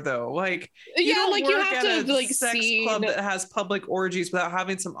 before, though. Like, Yeah, don't like, you work have at to, a like, sex see- club that has public orgies without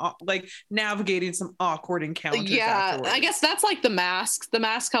having some like navigating some awkward encounters. yeah, afterwards. I guess that's like the masks. The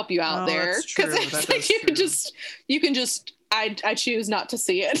masks help you out Oh, there that's true. it's That like is you can true. just. I choose not to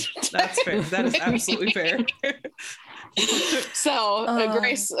see it. That's fair. That is absolutely fair. So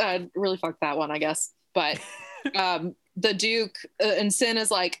Grace really fucked that one, I guess. But the Duke and Sin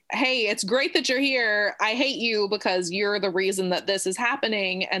is like, hey, it's great that you're here. I hate you because you're the reason that this is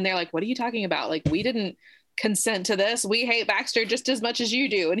happening. And they're like, what are you talking about? Like, we didn't consent to this. We hate Baxter just as much as you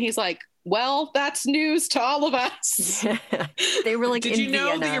do. And he's like, well, that's news to all of us. They were like, Did in you know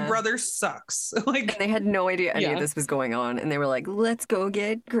Vienna, that your brother sucks? Like, and they had no idea any Yeah. of this was going on. And they were like, let's go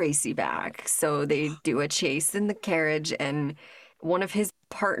get Gracie back. So they do a chase in the carriage, and one of his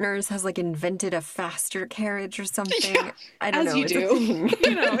partners has like invented a faster carriage or something. Yeah, I don't as know. you It's a do. thing.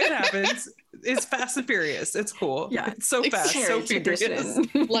 you know, it happens. It's Fast and Furious. It's cool. Yeah. It's so It's fast, so Carriage furious.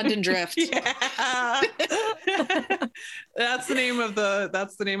 edition. London Drift. Yeah. That's the name of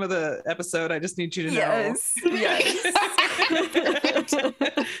the episode. I just need you to know. Yes. Yes.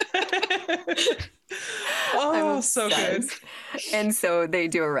 Oh, I'm so good. obsessed. And so they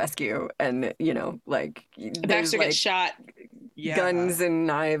do a rescue, and like there's Baxter like gets shot. Yeah. guns and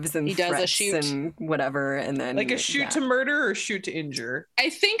knives and He does a threats shoot. and whatever, and then Like a shoot to murder or shoot to injure. I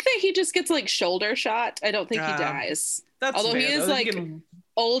think that he just gets like shoulder shot. I don't think he dies. That's Although he fair, is though. like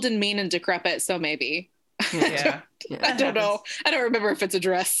old and mean and decrepit, so maybe. yeah. I don't know. I don't remember if it's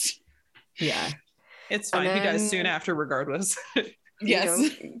addressed. Yeah. It's fine. And He dies then- soon after, regardless. Yes. You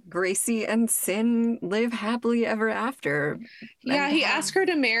know, Gracie and Sin live happily ever after. Yeah, and he have- asked her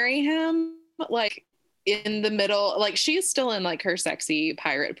to marry him like in the middle, like she's still in like her sexy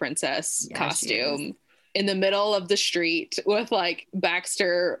pirate princess Yeah, costume in the middle of the street with like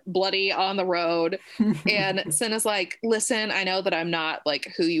Baxter bloody on the road. And Sin is like, listen, I know that I'm not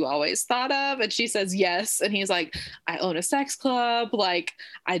like who you always thought of. And she says yes. And he's like, I own a sex club. Like,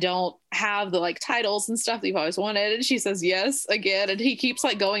 I don't have the like titles and stuff that you've always wanted. And she says yes again. And he keeps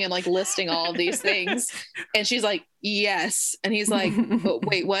like going and like listing all of these things. And she's like, yes. And he's like, "Oh,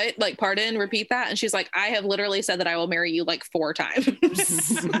 wait, what? Like, pardon, repeat that. And she's like, I have literally said that I will marry you like 4 times.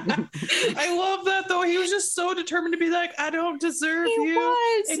 I love that, though. He was just so determined to be like, I don't deserve He you.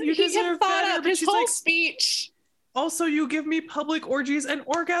 was. And you he deserve had thought better. up But his she's whole like, speech. also, you give me public orgies and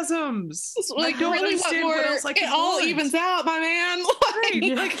orgasms. It's like, I don't really, what understand more? what else I It can all want. evens out, my man.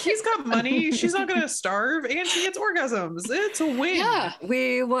 Right. Like, he's got money. She's not going to starve. And she gets orgasms. It's a win. Yeah.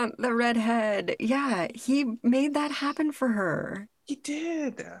 We want the redhead. Yeah, he made that happen for her. He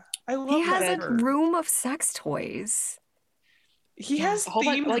did. I love He has that. a for her. room of sex toys. He Yeah, has a whole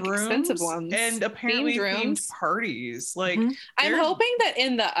bunch, themed like, rooms expensive ones. and apparently Themed themed rooms. parties. Like, Mhm. I'm there's- hoping that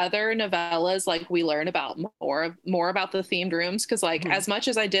in the other novellas, like we learn about more about the themed rooms. Cause like Mhm. as much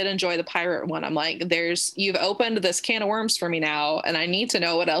as I did enjoy the pirate one, I'm like, you've opened this can of worms for me now, and I need to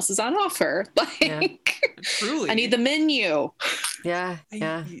know what else is on offer. Like Yeah. truly, I need the menu. Yeah,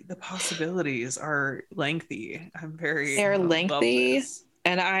 yeah. The possibilities are lengthy. I'm very. They're I love lengthy. this.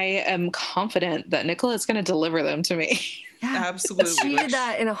 And I am confident that Nicola is going to deliver them to me. Yeah. Absolutely. She did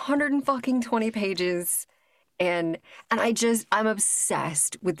that in 120 pages. And I'm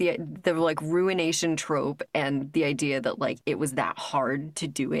obsessed with the like ruination trope and the idea that like it was that hard to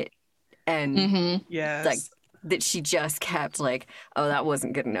do it. And Mm-hmm. Yes. like that she just kept like, oh, that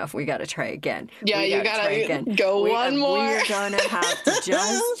wasn't good enough. We got to try again. Yeah, We you try again. gotta go one more. We're gonna have to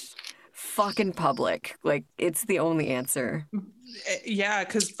just fucking public. Like it's the only answer. Yeah,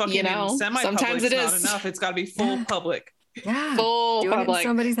 because fucking You know, semi-public's sometimes it not is. enough. It's got to be full Yeah. public. Yeah. Full Doing it in public.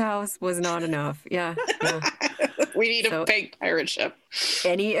 somebody's house was not enough. Yeah. Yeah. We need So- a fake pirate ship.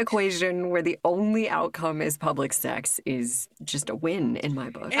 Any equation where the only outcome is public sex is just a win in my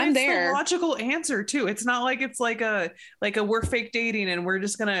book. And I'm it's there. the logical answer too. It's not like it's like a we're fake dating and we're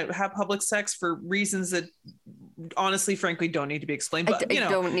just gonna have public sex for reasons that honestly, frankly, don't need to be explained. I, But I you know,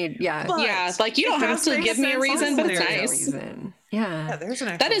 don't need, yeah. but Yeah, like you don't it have does to make give me a sense reason, on but it's scenario. nice. Reason. yeah, Yeah. there's an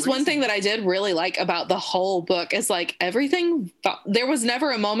That actual is one thing reason. that I did really like about the whole book is like everything. There was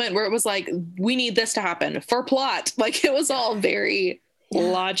never a moment where it was like, we need this to happen for plot. Like it was all very Yeah.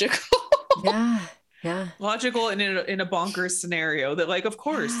 logical. Yeah. Yeah. logical and in a bonkers scenario that like of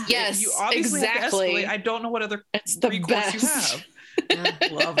course Yes, you obviously have to exactly. escalate. I don't know what other It's the recourse you best. have. Yeah.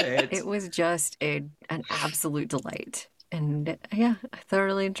 Love it. It was just an absolute delight. And yeah, I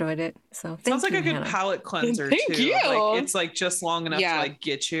thoroughly enjoyed it. So thank Sounds like you, a good Hannah. palate cleanser Thank too. you. Like it's like just long enough Yeah. to like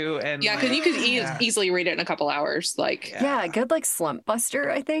get you and Yeah, like, because you could yeah. easily read it in a couple hours. Like, Yeah, good like slump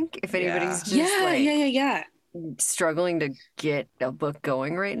buster, I think. If anybody's just like yeah. struggling to get a book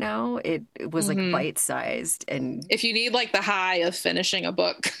going right now. It was like bite-sized, and If you need like the high of finishing a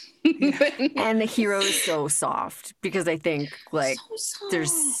book. and the hero is so soft because I think like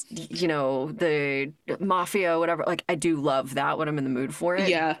there's the mafia, whatever. Like I do love that when I'm in the mood for it.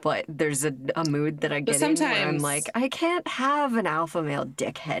 Yeah. But there's a mood that I get in where I'm like, I can't have an alpha male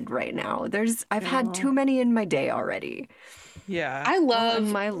dickhead right now. I've had too many in my day already. Yeah. I love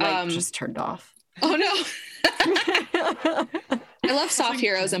My light just turned off. Oh no. I love soft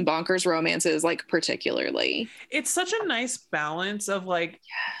heroes and bonkers romances, like particularly. It's such a nice balance of like,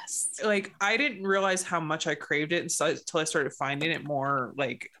 Yes. like I didn't realize how much I craved it until I started finding it more.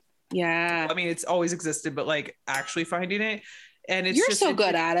 Like, Yeah. I mean, it's always existed, but like actually finding it, and it's You're just, so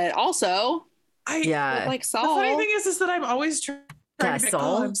good at it. Also, Yeah. Saul. The funny thing is that I'm always trying to be,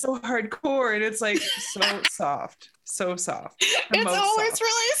 Saul. I'm so hardcore, and it's like so soft, so soft. It's always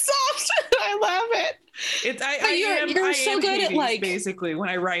really soft. I love it. You're so good at like basically when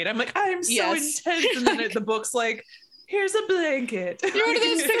I write, I'm like I'm so Yes. intense, and then the book's like, here's a blanket. You're one of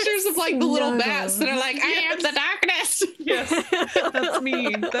those pictures of like the little Snuggle. bats that are like, I am the darkness. Yes, that's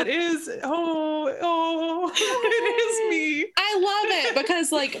me. That is it is me. I love it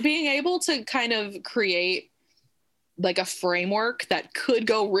because like being able to kind of create like a framework that could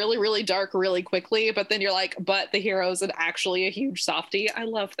go really, really dark really quickly, but then you're like, but the hero's actually a huge softie. I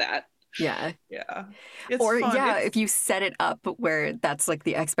love that. Yeah. Yeah. It's Or fun. yeah, It's- if you set it up where that's like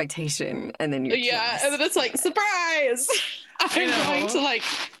the expectation, and then you Yeah, and then it's like, surprise! I'm know. going to like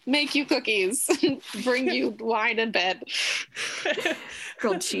make you cookies, bring you wine in bed.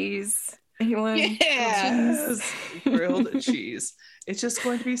 grilled cheese. Anyone? Yeah. Yes, grilled cheese. It's just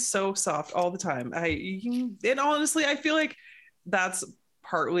going to be so soft all the time. And honestly, I feel like that's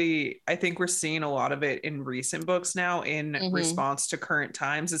partly, I think we're seeing a lot of it in recent books now in response to current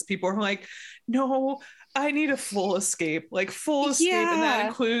times, as people are like, no, I need a full escape, like full escape. And that Yeah.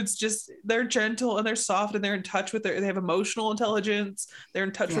 includes just they're gentle and they're soft and they're in touch with they have emotional intelligence. They're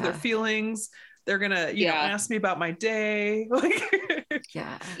in touch with their Yeah. feelings. They're gonna, you know, ask me about my day. Like,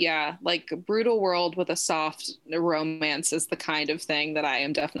 Yeah. Yeah, like Brutal World with a soft romance is the kind of thing that I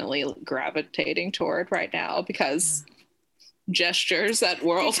am definitely gravitating toward right now because gestures that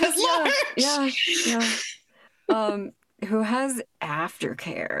world has learned. Yeah. Who has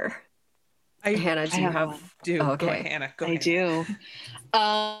aftercare? Hannah, do you have? do. Oh, Go okay. ahead, Hannah. Go I ahead. do.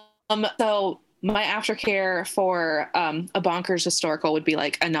 So my aftercare for a bonkers historical would be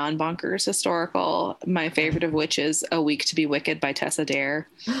like a non-bonkers historical. My favorite of which is A Week to Be Wicked by Tessa Dare.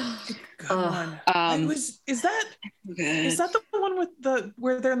 Come on. Is that Good. the one with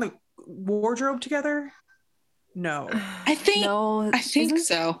where they're in the wardrobe together? No. I think No,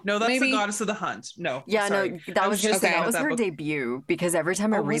 so. No, that's Maybe. the Goddess of the Hunt. No. Yeah, sorry. no, that was just okay. that was that her book. debut, because every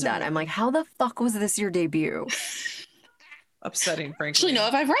time I Oh, read was it that, really? I'm like, how the fuck was this your debut? Upsetting, frankly. Actually, no,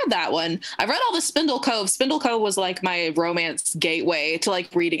 if I've read that one, I've read all the Spindle Cove. Spindle Cove was like my romance gateway to like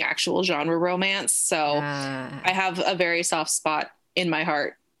reading actual genre romance. So I have a very soft spot in my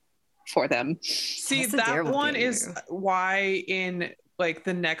heart for them. See, Tessa Dare that will one get is you. why in like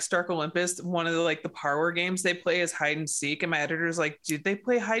the next Dark Olympus, one of the like the Power games they play is hide and seek, and my editor's like, did they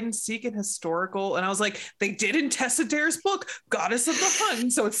play hide and seek in historical? And I was like, they did in Tessa Dare's book, Goddess of the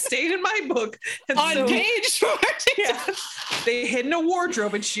Hunt, so it stayed in my book. And On so, page 14. yeah, they hid in a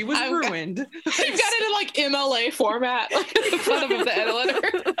wardrobe and she was ruined. You've got it in like MLA format, like at the front of the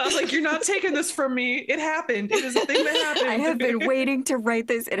editor. I was like, you're not taking this from me. It happened. It is a thing that happened. I have been waiting to write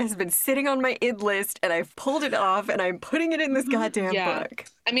this. It has been sitting on my id list, and I've pulled it off, and I'm putting it in this goddamn Yeah. book.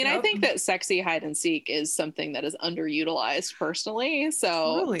 I mean, I Yep. think that sexy hide and seek is something that is underutilized personally.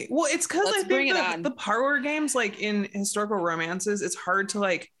 So Really? Well, it's because I Let's bring think it on. the power games, like in historical romances, it's hard to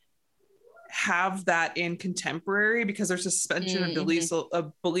like have that in contemporary because there's a suspension of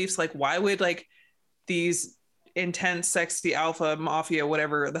beliefs. Like, why would like these intense, sexy alpha mafia,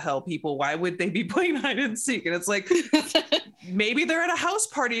 whatever the hell people, why would they be playing hide and seek? And it's like, maybe they're at a house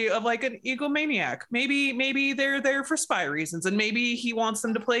party of like an egomaniac. Maybe they're there for spy reasons, and maybe he wants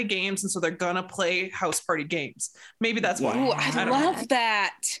them to play games, and so they're gonna play house party games. Maybe that's why. Ooh, I I don't love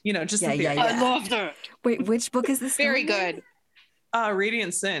that. You know, just Yeah, a theory. yeah, yeah. love that. Wait, which book is this? Very going good.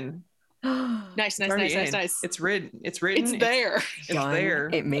 Radiant Sin. in? Nice, nice, Already nice, in. nice. It's written. It's there. It's Done. there.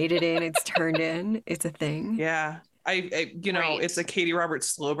 It made it in. It's turned in. It's a thing. Yeah. I you know, Right. it's a Katie Roberts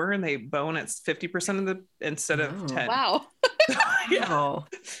slow burn. They bone at 50% of the instead of Oh. 10. Wow. Yeah. Oh,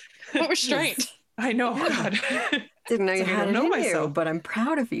 What restraint. I know. God. didn't know you It's like I had it don't know in you, myself. but I'm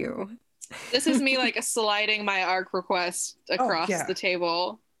proud of you. This is me like sliding my ARC request across yeah. the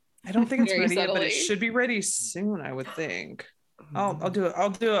table. I don't think it's Very ready yet, but it subtly. should be ready soon, I would think. I'll do it. I'll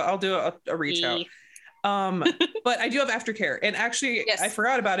do a reach out. But I do have Aftercare, and actually Yes. I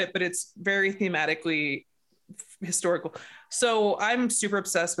forgot about it, but it's very thematically historical. So I'm super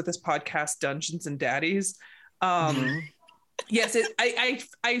obsessed with this podcast, Dungeons and Daddies. Yes,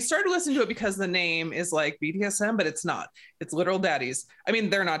 I started listening to it because the name is like BDSM, but it's not. It's literal daddies. I mean,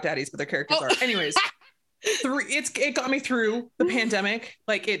 they're not daddies, but their characters are. Anyways, it got me through the pandemic.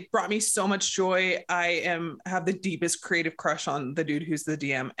 Like, it brought me so much joy. I have the deepest creative crush on the dude who's the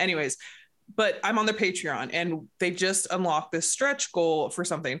DM. Anyways, but I'm on their Patreon, and they just unlocked this stretch goal for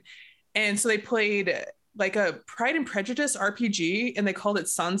something. And so they played like a Pride and Prejudice RPG, and they called it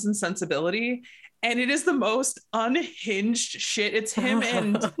Sons and Sensibility. And it is the most unhinged shit. It's him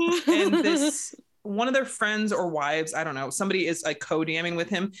and this one of their friends or wives, I don't know, somebody is like co-DMing with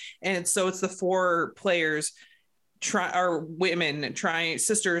him. And so it's the 4 players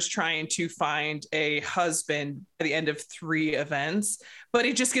sisters trying to find a husband at the end of 3 events. But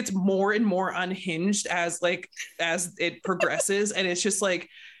it just gets more and more unhinged as it progresses. And it's just like,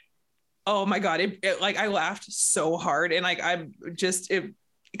 oh my God, it like I laughed so hard. And like I'm just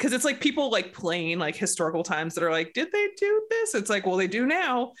because it's like people like playing like historical times that are like, did they do this? It's like, well, they do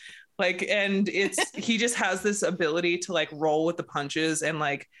now. Like, and he just has this ability to like roll with the punches and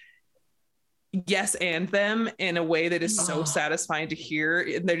like, yes, and them in a way that is so satisfying to hear.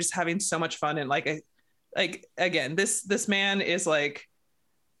 And they're just having so much fun. And like again, this man is like,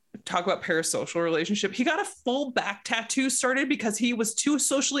 talk about parasocial relationship. He got a full back tattoo started because he was too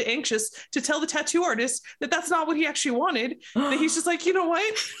socially anxious to tell the tattoo artist that that's not what he actually wanted. That he's just like, you know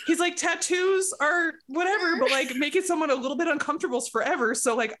what? He's like, tattoos are whatever, but like making someone a little bit uncomfortable is forever.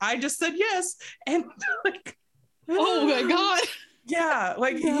 So like, I just said yes. And like, oh my God. Yeah.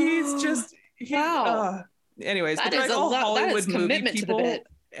 Like Wow. Anyways, that but is like all Hollywood movie to people the bit.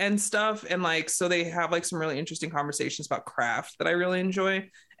 and stuff. And like, so they have like some really interesting conversations about craft that I really enjoy.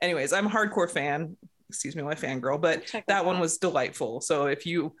 Anyways, I'm a hardcore fan. Excuse me, my fangirl, but that one was delightful. So if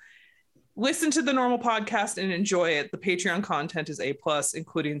you listen to the normal podcast and enjoy it, the Patreon content is A+,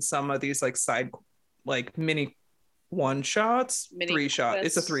 including some of these like side, like mini one shots, 3 shot.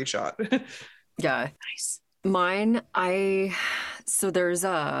 It's a 3 shot. Yeah. Nice. Mine, so there's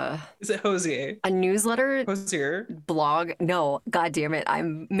Is it Hosier? A newsletter Hosier blog. No, God damn it.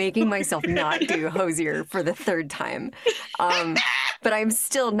 I'm making myself not do Hosier for the 3rd time. But I'm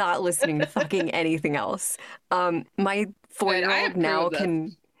still not listening to fucking anything else. My 4-year-old now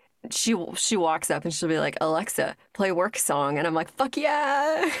she walks up and she'll be like, Alexa, play work song. And I'm like, fuck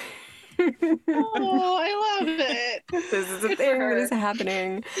yeah. Oh, I love it. This is a thing that is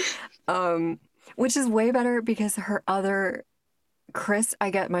happening. Which is way better because Chris,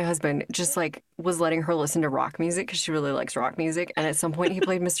 my husband, just like was letting her listen to rock music because she really likes rock music. And at some point he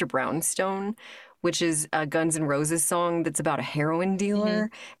played Mr. Brownstone, which is a Guns N' Roses song that's about a heroin dealer.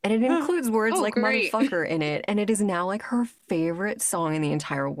 And it includes words like great. motherfucker in it. And it is now like her favorite song in the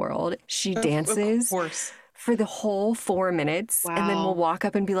entire world. She dances for the whole 4 minutes. Wow. And then we'll walk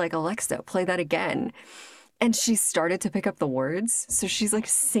up and be like, Alexa, play that again. And she started to pick up the words. So she's like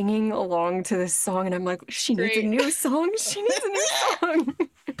singing along to this song. And I'm like, she needs a new song. She needs a new song.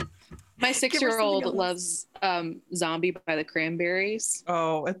 My 6-year-old loves Zombie by the Cranberries.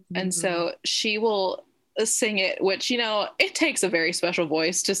 Oh. And so she will sing it, which, you know, it takes a very special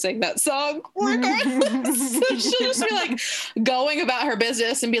voice to sing that song regardless. So she'll just be like going about her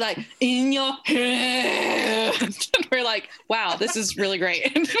business and be like, in your head. And we're like, wow, this is really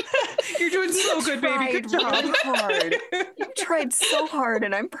great. You're doing so good, baby. Good job. Really hard. You tried so hard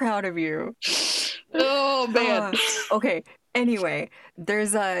and I'm proud of you. Oh man. Okay. Anyway,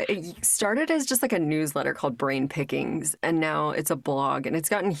 it started as just like a newsletter called Brain Pickings, and now it's a blog, and it's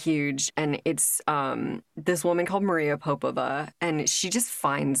gotten huge. And it's this woman called Maria Popova, and she just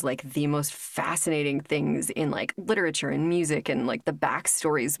finds like the most fascinating things in like literature and music and like the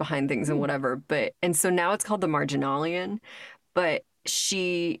backstories behind things and whatever. And so now it's called The Marginalian, but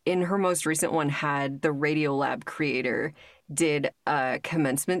she, in her most recent one, had the Radiolab creator did a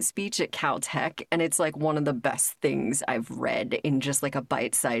commencement speech at Caltech, and it's like one of the best things I've read in just like a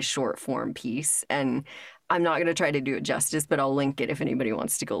bite-sized short form piece. And I'm not going to try to do it justice, but I'll link it if anybody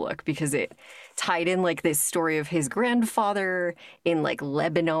wants to go look, because it tied in like this story of his grandfather in like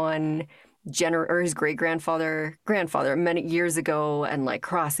Lebanon, or his grandfather many years ago, and like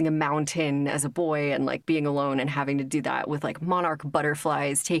crossing a mountain as a boy and like being alone and having to do that with like monarch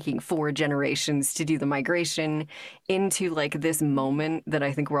butterflies taking 4 generations to do the migration into like this moment that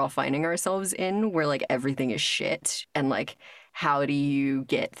I think we're all finding ourselves in, where like everything is shit, and like how do you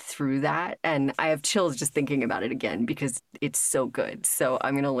get through that? And I have chills just thinking about it again because it's so good. So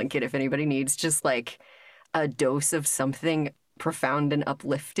I'm gonna link it if anybody needs just like a dose of something profound and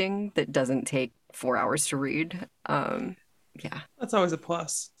uplifting that doesn't take 4 hours to read. Yeah. That's always a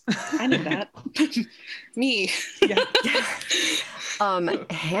plus. I know that. Me. Yeah.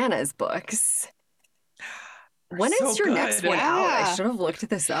 Hannah's books. When So is your next good. one out? I Yeah. should have looked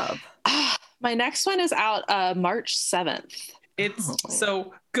this up. My next one is out March 7th. It's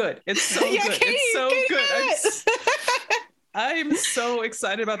so good. It's so Yeah, good. Katie, It's so Katie good. read it. I'm so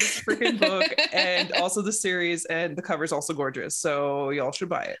excited about this freaking book and also the series, and the cover's also gorgeous. So y'all should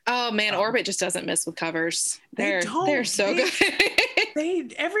buy it. Oh man, Orbit just doesn't miss with covers. They're so good.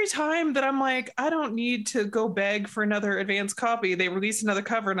 Every time that I'm like, I don't need to go beg for another advanced copy, they release another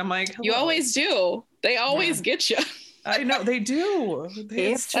cover, and I'm like, You hello. always do. They always get you. I know they do.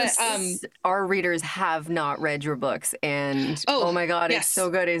 It's If just our readers have not read your books, and oh my god, yes. it's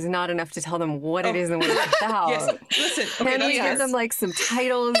so good, it's not enough to tell them what it is and what it's about. yes. Listen, okay, Can we yes. give them like some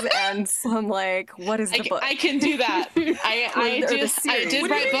titles and some like what is the book? I can do that. I Or the I series. did what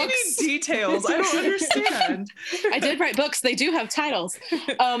do write you mean books. details? I don't understand. I did write books. They do have titles.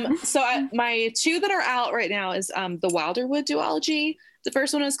 My two that are out right now is the Wilderwood duology. The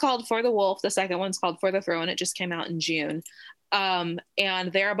first one is called For the Wolf. The second one's called For the Throne. It just came out in June. And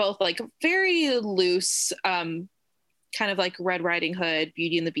they're both like very loose, kind of like Red Riding Hood,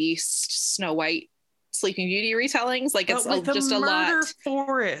 Beauty and the Beast, Snow White, Sleeping Beauty retellings. Like it's just a lot.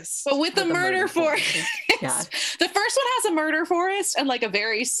 Forest. But with the murder forest. Yeah. The first one has a murder forest and like a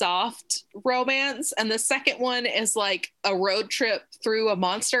very soft romance. And the second one is like a road trip through a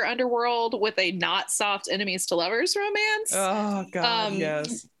monster underworld with a not soft enemies to lovers romance. Oh God,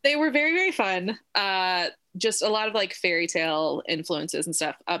 yes. They were very, very fun. Just a lot of like fairy tale influences and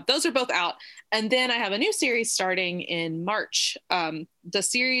stuff. Those are both out. And then I have a new series starting in March. The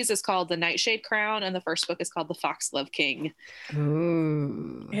series is called The Nightshade Crown, and the first book is called The Foxglove King.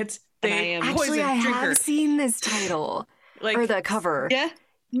 Ooh. It's And I am- Actually, I have seen this title like or the cover. Yeah.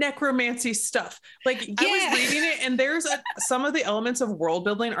 necromancy stuff. Like I Yeah. was reading it, and there's some of the elements of world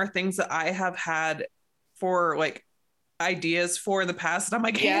building are things that I have had for like ideas for in the past, and I'm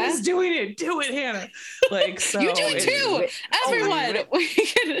like, Yeah. Hannah's doing it. Do it, Hannah. Like so You do it- too. Everyone,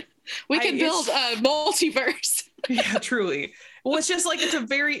 we can I- build a multiverse. Yeah, truly. Well, it's just like it's a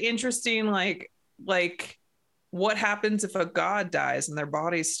very interesting like what happens if a god dies and their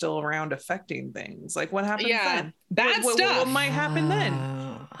body's still around affecting things? Like what happens Yeah, then? bad What stuff. might happen then?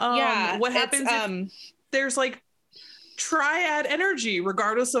 Yeah, What it's, happens if there's like triad energy,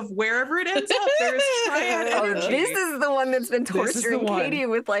 regardless of wherever it ends up? There's triad Oh, energy. this is the one that's been This is the torturing one. Katie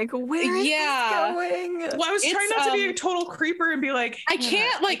with like, where is Yeah. this going? Well, I was trying It's, not to be a total creeper and be like, I "Hannah,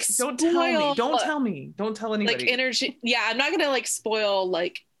 can't like don't tell me, spoil, don't tell me, don't tell anybody." like energy. Yeah, I'm not gonna like spoil.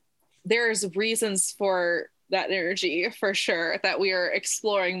 Like, there's reasons for that energy for sure that we are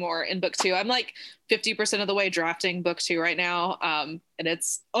exploring more in book 2. I'm like 50% of the way drafting book 2 right now, and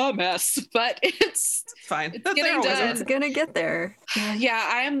it's a mess, but it's Fine. it's They're getting always done. It's gonna get there.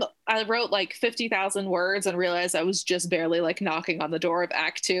 yeah. I wrote like 50,000 words and realized I was just barely like knocking on the door of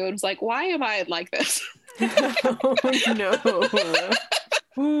Act 2, and was like, why am I like this? Oh, no.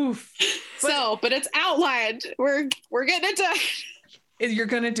 Oof. But it's outlined. We're getting it done. You're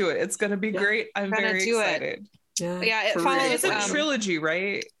gonna do it. It's gonna be Yeah. great. I'm Gonna very do it. excited. Yeah, it For follows, real. It's a Um, trilogy,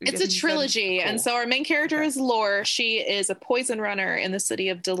 right? It's You a said- trilogy. Cool. And so our main character Okay. is Lore. She is a poison runner in the city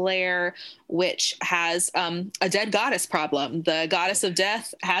of Delaire, which has a dead goddess problem. The goddess of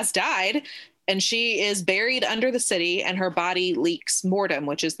death has died, and she is buried under the city, and her body leaks mortem,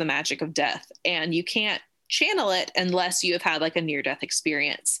 which is the magic of death. And you can't channel it unless you have had like a near-death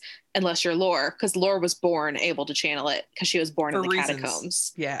experience, unless you're Lore, because Lore was born able to channel it because she was born For in the reasons.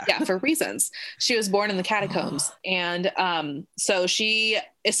 catacombs. Yeah. Yeah, for reasons. She was born in the catacombs. And so she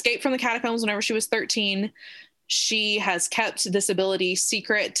escaped from the catacombs whenever she was 13. She has kept this ability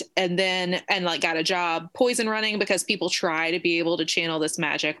secret and like got a job poison running, because people try to be able to channel this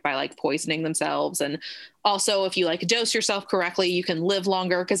magic by like poisoning themselves. And also if you like dose yourself correctly, you can live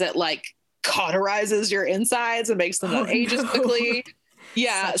longer because it like cauterizes your insides and makes them not age as quickly.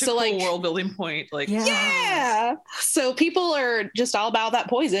 Yeah. Such a So cool like world building point. Like yeah. So people are just all about that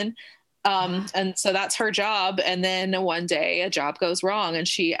poison. And so that's her job. And then one day a job goes wrong and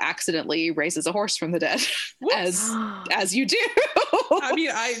she accidentally raises a horse from the dead, as you do. I mean,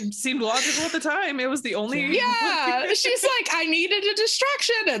 I seemed logical at the time. It was the only Yeah. She's like, I needed a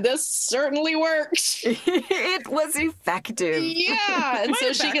distraction, and this certainly worked. It was effective. Yeah. And Might so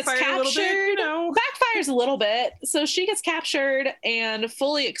have she gets backfired a little captured. bit, you know. Backfires a little bit. So she gets captured and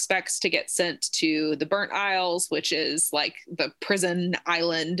fully expects to get sent to the Burnt Isles, which is like the prison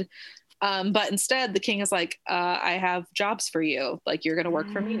island. But instead, the king is like, I have jobs for you. Like, you're going to work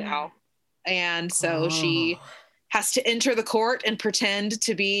for me now. And so she has to enter the court and pretend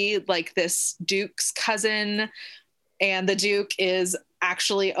to be like this Duke's cousin. And the Duke is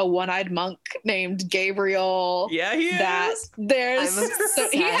actually a one-eyed monk named Gabriel. Yeah, he is. So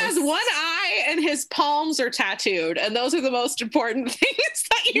he has one eye and his palms are tattooed, and those are the most important things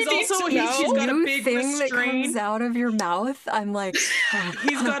that you need to know. He's got a big thing that restraint comes out of your mouth. I'm like,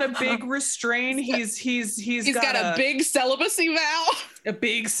 he's got a big restraint. He's got a big celibacy vow. A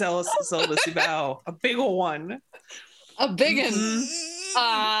big celibacy vow. A big one. A big one.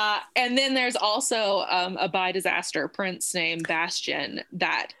 And then there's also a bi disaster prince named Bastian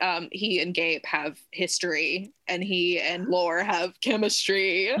that he and Gabe have history, and he and Lore have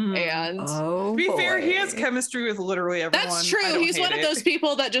chemistry. And to be fair, he has chemistry with literally everyone. That's true. He's one of those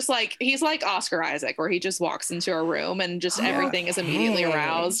people that just like, he's like Oscar Isaac, where he just walks into a room and just everything is immediately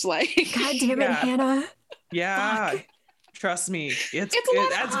aroused. Like, God damn it, Hannah. Yeah. Fuck. Trust me. It's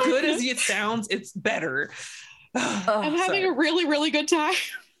as good as it sounds. It's better. I'm having a really, really good time.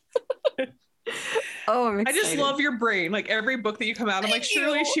 I'm excited. I just love your brain. Like every book that you come out, I'm like,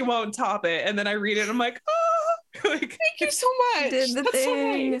 surely she won't top it. And then I read it, I'm like, thank you so much. Did the That's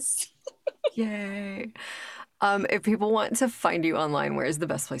thing. so nice. Yay. If people want to find you online, where is the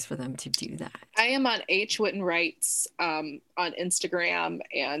best place for them to do that? I am on H. Witten Writes on Instagram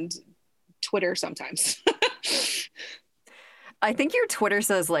and Twitter sometimes. I think your Twitter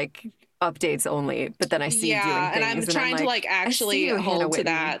says like updates only, but then I see you doing things. And I'm trying to like actually hold to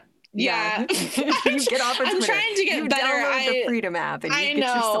that. Yeah. You get off of Twitter. I'm trying to get better. Download the Freedom app and you get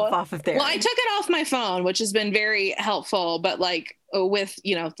yourself off of there. Well, I took it off my phone, which has been very helpful, but like with,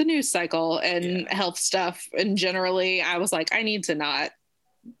 the news cycle and health stuff, and generally I was like, I need to not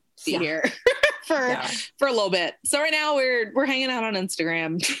be here for a little bit. So right now we're hanging out on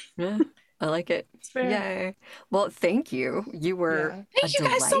Instagram. Yeah. I like it. Yay. Well, thank you. You were Thank you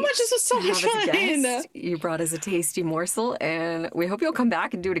guys so much. This was so much fun. You brought us a tasty morsel, and we hope you'll come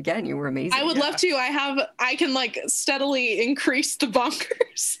back and do it again. You were amazing. I would love to. I can like steadily increase the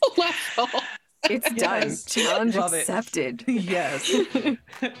bonkers level. It's done. Challenge accepted. Yes.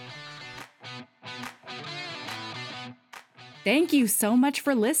 Thank you so much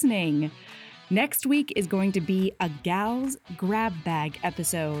for listening. Next week is going to be a Gals Grab Bag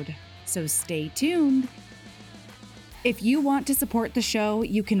episode, so stay tuned. If you want to support the show,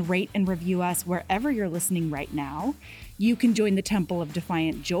 you can rate and review us wherever you're listening right now. You can join the Temple of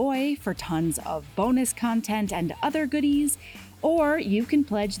Defiant Joy for tons of bonus content and other goodies, or you can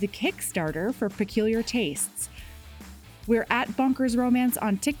pledge the Kickstarter for Peculiar Tastes. We're at Bonkers Romance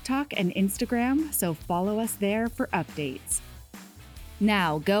on TikTok and Instagram, so follow us there for updates.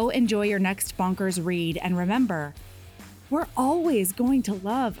 Now, go enjoy your next Bonkers read, and remember, we're always going to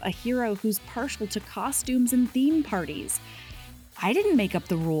love a hero who's partial to costumes and theme parties. I didn't make up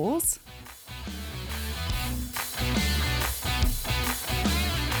the rules.